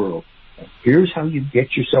for our world. Here's how you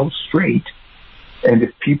get yourself straight. And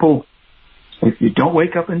if you don't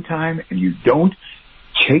wake up in time and you don't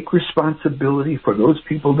take responsibility for those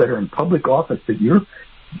people that are in public office that you're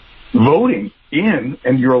voting in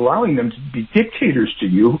and you're allowing them to be dictators to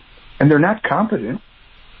you, and they're not competent,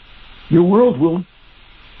 your world will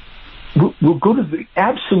go to the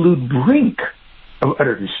absolute brink of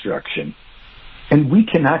utter destruction. And we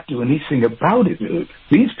cannot do anything about it.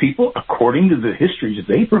 These people, according to the histories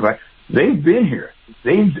they provide, they've been here.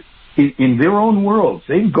 They've in their own worlds.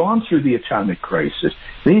 They've gone through the atomic crisis.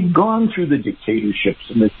 They've gone through the dictatorships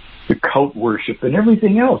and the cult worship and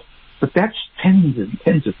everything else. But that's tens and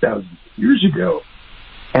tens of thousands of years ago.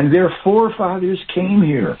 And their forefathers came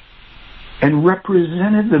here and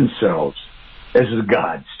represented themselves as the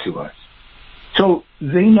gods to us. So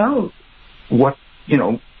they know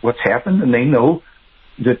what's happened, and they know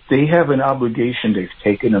that they have an obligation they've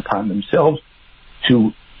taken upon themselves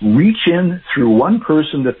to reach in through one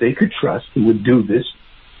person that they could trust who would do this,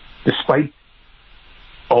 despite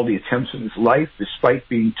all the attempts in his life, despite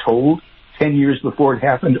being told 10 years before it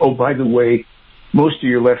happened, oh, by the way, most of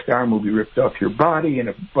your left arm will be ripped off your body and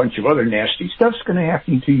a bunch of other nasty stuff's going to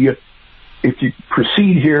happen to you. If you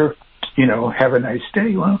proceed here, have a nice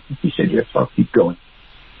day. Well, he said, yes, I'll keep going.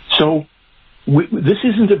 So this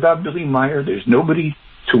isn't about Billy Meier. There's nobody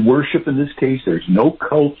to worship in this case. There's no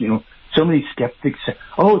cult. So many skeptics say,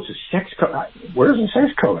 oh, it's a sex cult. Where's the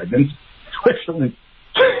sex cult? I've been to Switzerland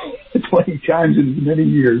 20 times in many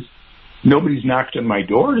years. Nobody's knocked on my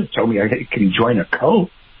door to tell me I can join a cult.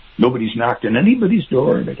 Nobody's knocked on anybody's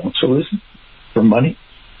door. They don't solicit for money.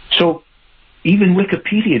 So even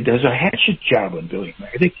Wikipedia does a hatchet job on Billy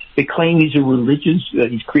Meier. They claim he's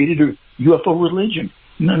he's created a UFO religion.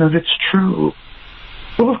 None of it's true.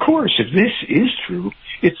 Well, of course, if this is true,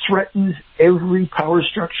 it threatens every power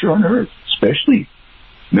structure on Earth, especially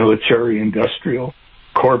military, industrial,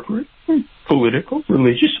 corporate, political,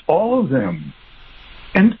 religious, all of them.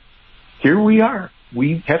 And here we are.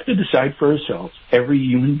 We have to decide for ourselves, every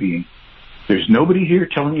human being. There's nobody here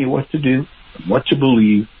telling you what to do and what to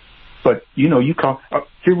believe. But,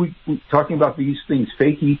 here we're talking about these things,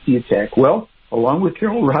 fake ET attack. Well, along with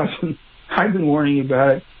Carol Rosin, I've been warning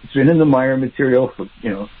about it. It's been in the Meier material for,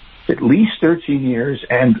 at least 13 years.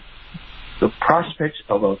 And the prospects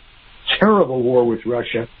of a terrible war with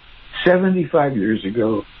Russia 75 years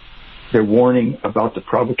ago, they're warning about the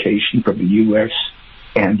provocation from the U.S.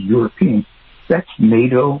 and Europeans. That's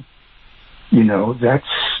NATO, that's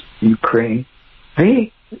Ukraine.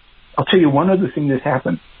 I'll tell you one other thing that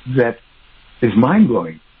happened that is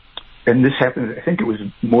mind-blowing. And this happened, I think it was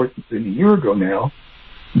more than a year ago now.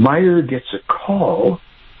 Meier gets a call.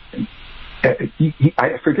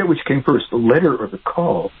 I forget which came first, the letter or the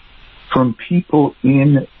call, from people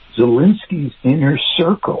in Zelensky's inner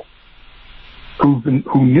circle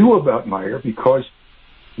who knew about Meier because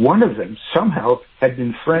one of them somehow had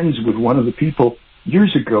been friends with one of the people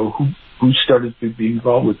years ago who started to be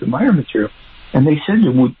involved with the Meier material. And they said to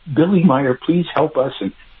him, would Billy Meier please help us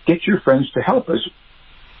and get your friends to help us?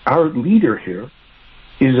 Our leader here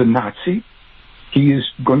is a Nazi. He's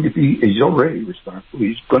already responsible.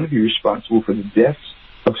 He's going to be responsible for the deaths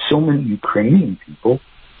of so many Ukrainian people.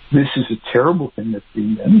 This is a terrible thing that's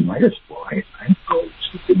being done. Meier's why I'm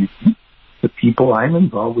stupidity. The people I'm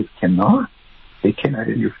involved with cannot. They cannot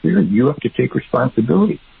interfere. You have to take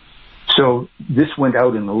responsibility. So this went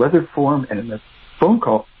out in a letter form and in a phone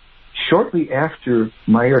call. Shortly after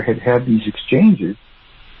Meier had these exchanges,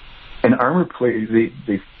 an armor plate,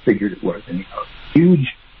 they figured it was anyhow, huge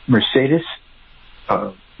Mercedes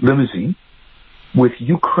limousine with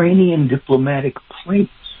Ukrainian diplomatic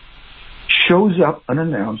plates shows up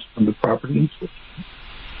unannounced on the property in Switzerland.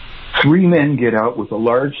 3 men get out with a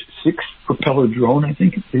large 6-propeller drone, I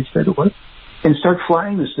think they said it was, and start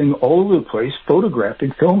flying this thing all over the place,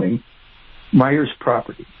 photographing, filming Meier's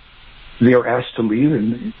property. They are asked to leave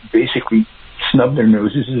and basically snub their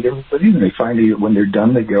noses at everybody, and they finally, when they're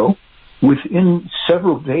done, they go. Within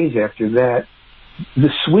several days after that, the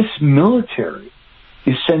Swiss military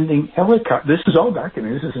is sending helicopters. This is all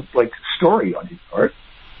documented. This isn't like a story on his part.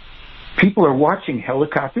 People are watching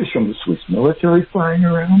helicopters from the Swiss military flying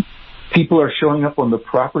around. People are showing up on the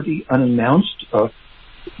property unannounced,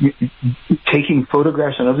 taking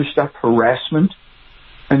photographs and other stuff, harassment.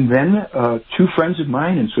 And then 2 friends of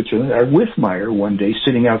mine in Switzerland are with Meier one day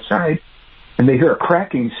sitting outside, and they hear a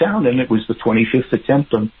cracking sound, and it was the 25th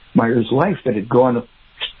attempt on Meier's life that had gone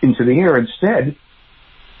into the air instead.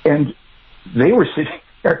 And they were sitting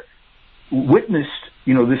there, witnessed,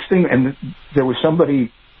 this thing, and there was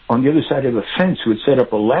somebody on the other side of the fence who had set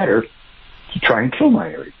up a ladder to try and kill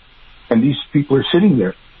Meier. And these people are sitting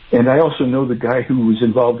there. And I also know the guy who was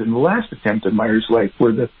involved in the last attempt on Meier's life,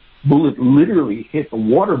 where the bullet literally hit a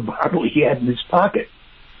water bottle he had in his pocket.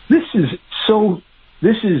 This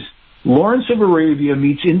is Lawrence of Arabia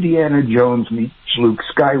meets Indiana Jones meets Luke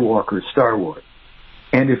Skywalker, Star Wars.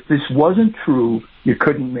 And if this wasn't true, you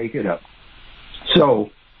couldn't make it up. So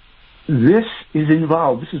this is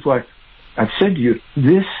involved. This is why I've said to you,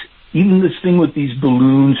 even this thing with these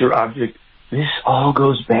balloons or objects, this all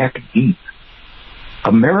goes back deep.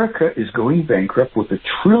 America is going bankrupt with $1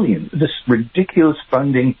 trillion, this ridiculous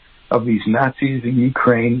funding of these Nazis in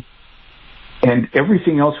Ukraine, and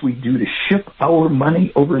everything else we do to ship our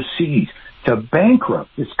money overseas to bankrupt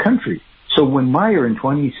this country. So when Meier in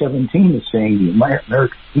 2017 is saying the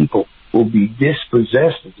American people will be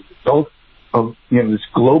dispossessed as a result of this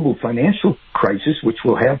global financial crisis, which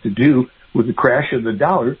will have to do with the crash of the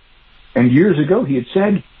dollar, and years ago he had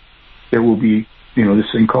said there will be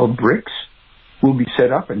this thing called BRICS will be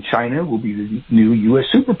set up, and China will be the new U.S.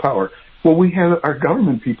 superpower. Well, we have our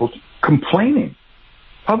government people complaining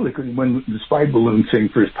publicly when the spy balloon thing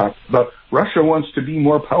first popped about Russia wants to be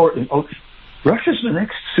more powerful. Oh, Russia's the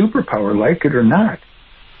next superpower, like it or not.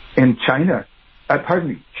 And China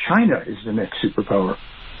is the next superpower.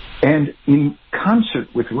 And in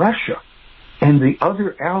concert with Russia and the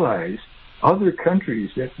other allies, other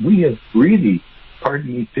countries that we have really,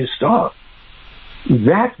 pardon me, pissed off,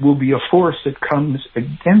 that will be a force that comes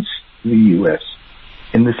against the U.S.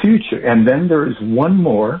 in the future. And then there is one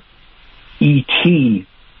more ET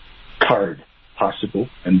card possible,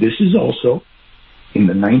 and this is also in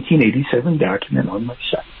the 1987 document on my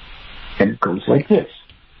site. And it goes like this.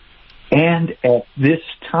 And at this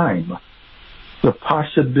time, the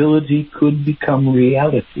possibility could become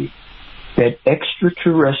reality that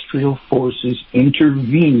extraterrestrial forces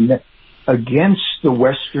intervene against the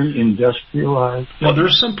Western industrialized. Well,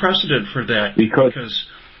 there's some precedent for that because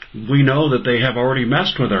we know that they have already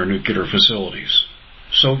messed with our nuclear facilities.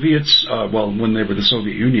 Soviets, when they were the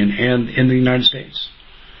Soviet Union, and in the United States.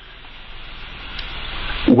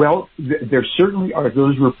 Well, there certainly are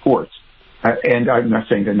those reports, and I'm not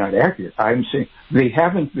saying they're not accurate. I'm saying they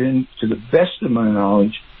haven't been, to the best of my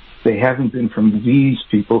knowledge, they haven't been from these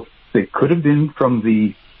people. They could have been from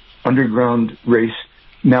the underground race.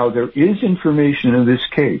 Now, there is information in this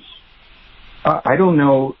case. I don't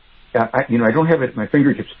know, I don't have it at my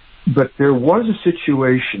fingertips, but there was a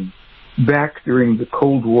situation back during the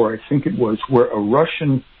Cold War, I think it was, where a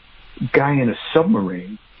Russian guy in a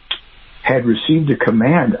submarine had received a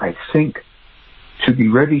command, I think, to be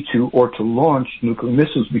ready to launch nuclear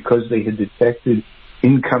missiles because they had detected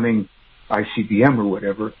incoming ICBM or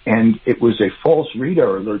whatever, and it was a false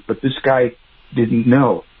radar alert, but this guy didn't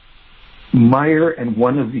know. Meier and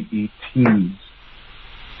one of the ETs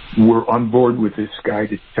were on board with this guy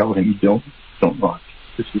to tell him, don't launch.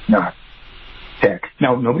 This is not tech.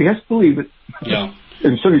 Now, nobody has to believe it. Yeah.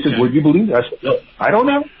 And somebody said, would you believe that? I said, I don't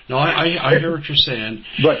know. No, I hear what you're saying.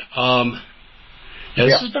 But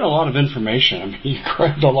this has been a lot of information. I mean, you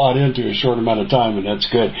crammed a lot into a short amount of time, and that's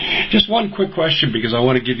good. Just one quick question, because I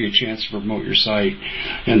want to give you a chance to promote your site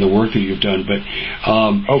and the work that you've done. But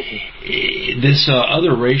this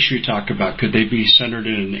other race you talk about, could they be centered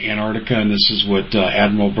in Antarctica, and this is what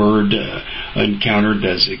Admiral Byrd encountered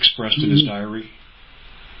as expressed in his diary?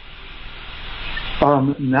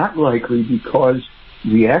 Not likely, because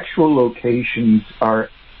the actual locations are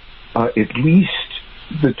at least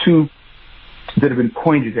the two that have been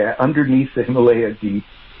pointed at, underneath the Himalaya Deep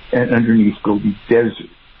and underneath Gobi Desert.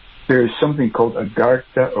 There is something called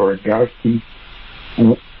Agartha or Agarthi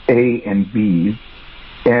A and B.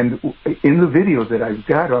 And in the video that I've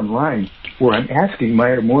got online, where I'm asking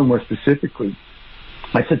Meier more and more specifically,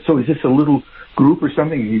 I said, so is this a little group or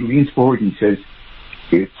something? And he leans forward and he says,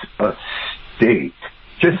 it's a state.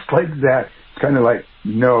 Just like that. It's kind of like,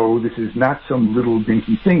 no, this is not some little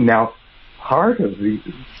dinky thing. Now, part of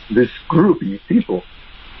this group, these people,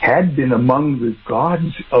 had been among the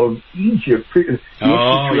gods of Egypt.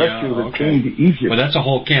 That came to Egypt. Well, that's a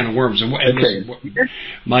whole can of worms. And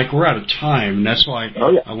Mike, we're out of time, and that's why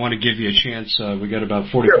I want to give you a chance. We got about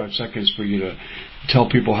 45 seconds for you to tell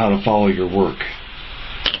people how to follow your work.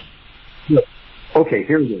 Okay,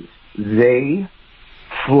 here it is.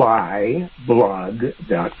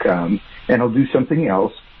 Theyflyblog.com, and I'll do something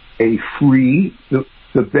else. A free, the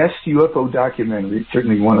best UFO documentary,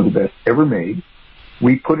 certainly one of the best ever made.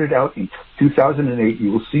 We put it out in 2008.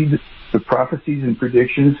 You will see the prophecies and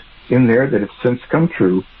predictions in there that have since come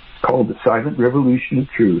true. It's called The Silent Revolution of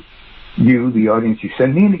Truth. You, the audience, you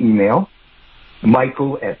send me an email,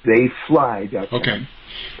 Michael@theyfly.com. Okay.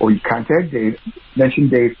 Or you contact Dave, mention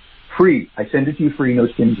Dave. Free. I send it to you free, no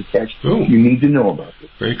strings attached. Ooh. You need to know about it.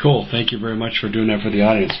 Very cool. Thank you very much for doing that for the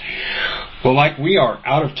audience. Well, Mike, we are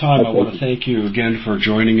out of time. I want to thank you again for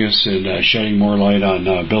joining us and shedding more light on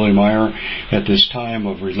Billy Meier at this time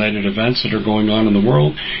of related events that are going on in the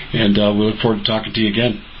world. And we look forward to talking to you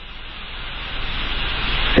again.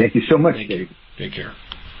 Thank you so much, Dave. Take care.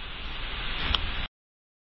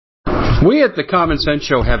 We at the Common Sense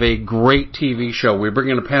Show have a great TV show. We bring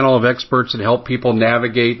in a panel of experts that help people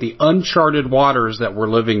navigate the uncharted waters that we're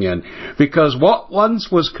living in. Because what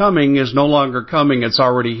once was coming is no longer coming. It's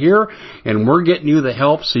already here, and we're getting you the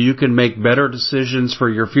help so you can make better decisions for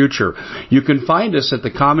your future. You can find us at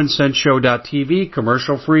thecommonsenseshow.tv,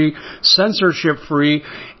 commercial-free, censorship-free,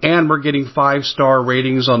 and we're getting 5-star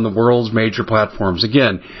ratings on the world's major platforms.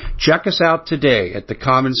 Again, check us out today at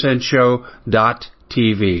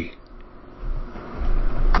thecommonsenseshow.tv.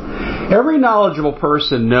 Every knowledgeable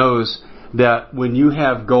person knows that when you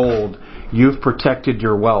have gold, you've protected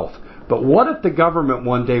your wealth. But what if the government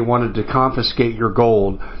one day wanted to confiscate your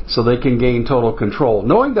gold so they can gain total control,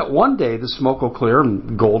 knowing that one day the smoke will clear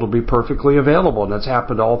and gold will be perfectly available, and that's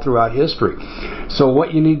happened all throughout history. So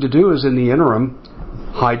what you need to do is, in the interim,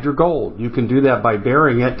 hide your gold. You can do that by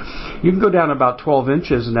burying it. You can go down about 12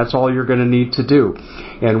 inches, and that's all you're going to need to do.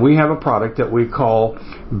 And we have a product that we call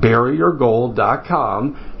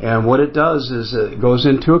buryyourgold.com, and what it does is it goes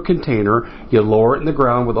into a container. You lower it in the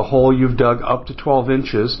ground with a hole you've dug up to 12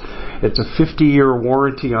 inches. It's a 50-year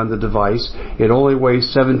warranty on the device. It only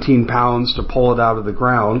weighs 17 pounds to pull it out of the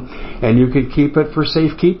ground, and you can keep it for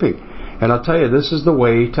safekeeping. And I'll tell you, this is the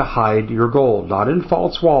way to hide your gold. Not in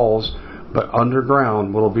false walls, but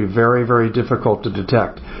underground, will be very, very difficult to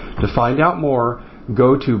detect. To find out more,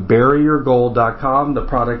 go to buryyourgold.com. The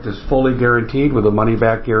product is fully guaranteed with a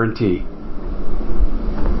money-back guarantee.